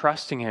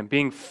 trusting him,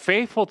 being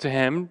faithful to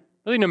him,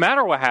 really no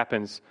matter what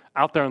happens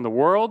out there in the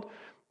world,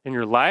 in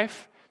your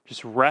life,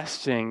 just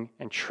resting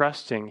and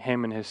trusting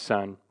him and his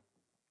son?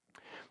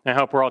 And I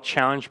hope we're all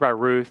challenged by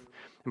Ruth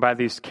and by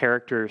these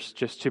characters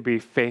just to be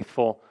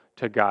faithful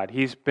to God.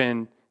 He's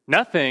been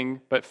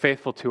nothing but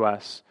faithful to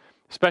us,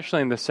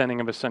 especially in the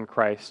sending of his son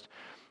Christ.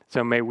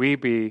 So may we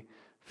be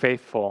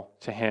faithful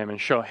to him and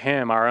show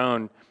him our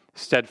own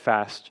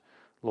steadfast,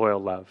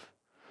 loyal love.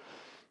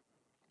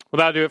 Well,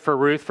 that'll do it for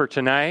Ruth for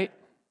tonight.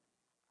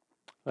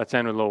 Let's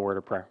end with a little word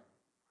of prayer.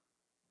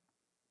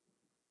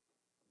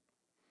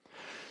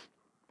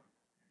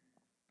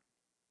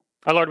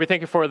 Our Lord, we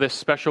thank you for this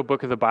special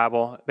book of the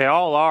Bible. They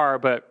all are,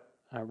 but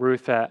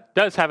Ruth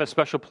does have a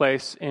special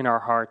place in our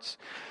hearts.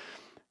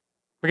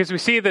 Because we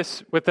see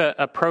this with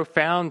a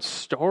profound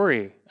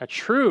story, a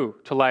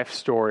true-to-life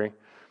story.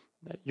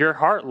 Your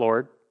heart,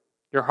 Lord,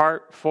 your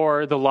heart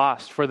for the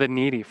lost, for the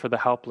needy, for the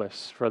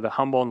helpless, for the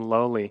humble and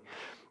lowly.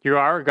 You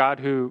are a God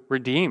who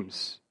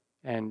redeems.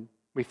 And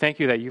we thank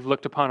you that you've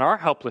looked upon our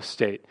helpless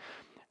state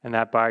and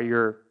that by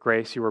your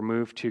grace you were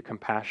moved to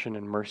compassion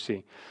and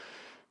mercy.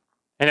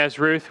 And as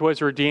Ruth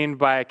was redeemed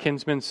by a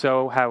kinsman,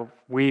 so have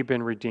we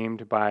been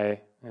redeemed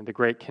by the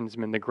great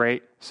kinsman, the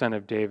great Son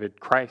of David,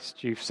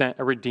 Christ. You've sent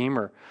a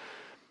Redeemer,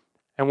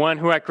 and one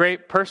who at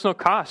great personal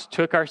cost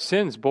took our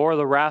sins, bore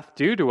the wrath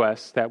due to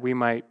us, that we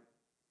might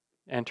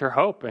enter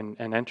hope and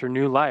enter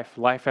new life,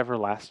 life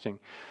everlasting.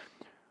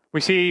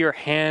 We see your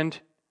hand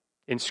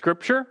in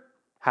Scripture,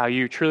 how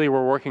you truly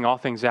were working all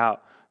things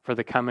out for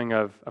the coming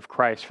of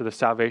Christ, for the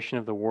salvation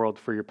of the world,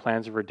 for your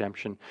plans of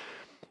redemption.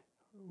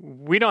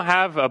 We don't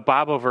have a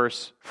Bible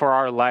verse for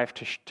our life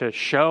to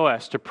show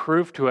us, to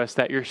prove to us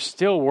that you're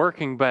still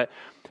working, but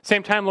at the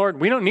same time, Lord,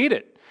 we don't need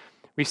it.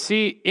 We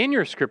see in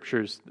your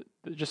scriptures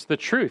just the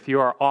truth. You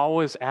are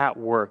always at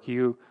work.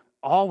 You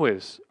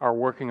always are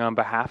working on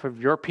behalf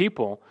of your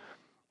people,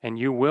 and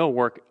you will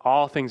work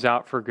all things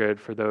out for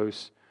good for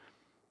those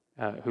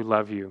who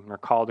love you and are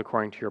called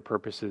according to your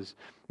purposes.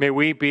 May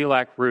we be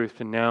like Ruth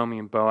and Naomi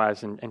and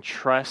Boaz and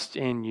trust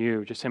in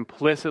you, just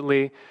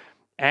implicitly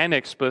and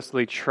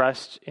explicitly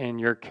trust in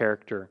your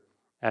character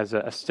as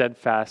a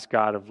steadfast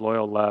God of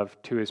loyal love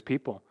to his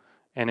people.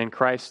 And in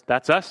Christ,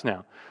 that's us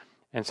now.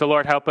 And so,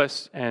 Lord, help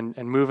us and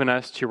move in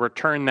us to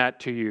return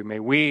that to you. May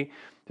we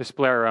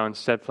display our own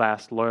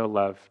steadfast, loyal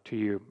love to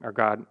you, our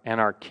God and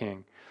our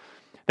King.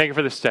 Thank you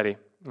for this study.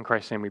 In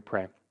Christ's name we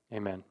pray.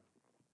 Amen.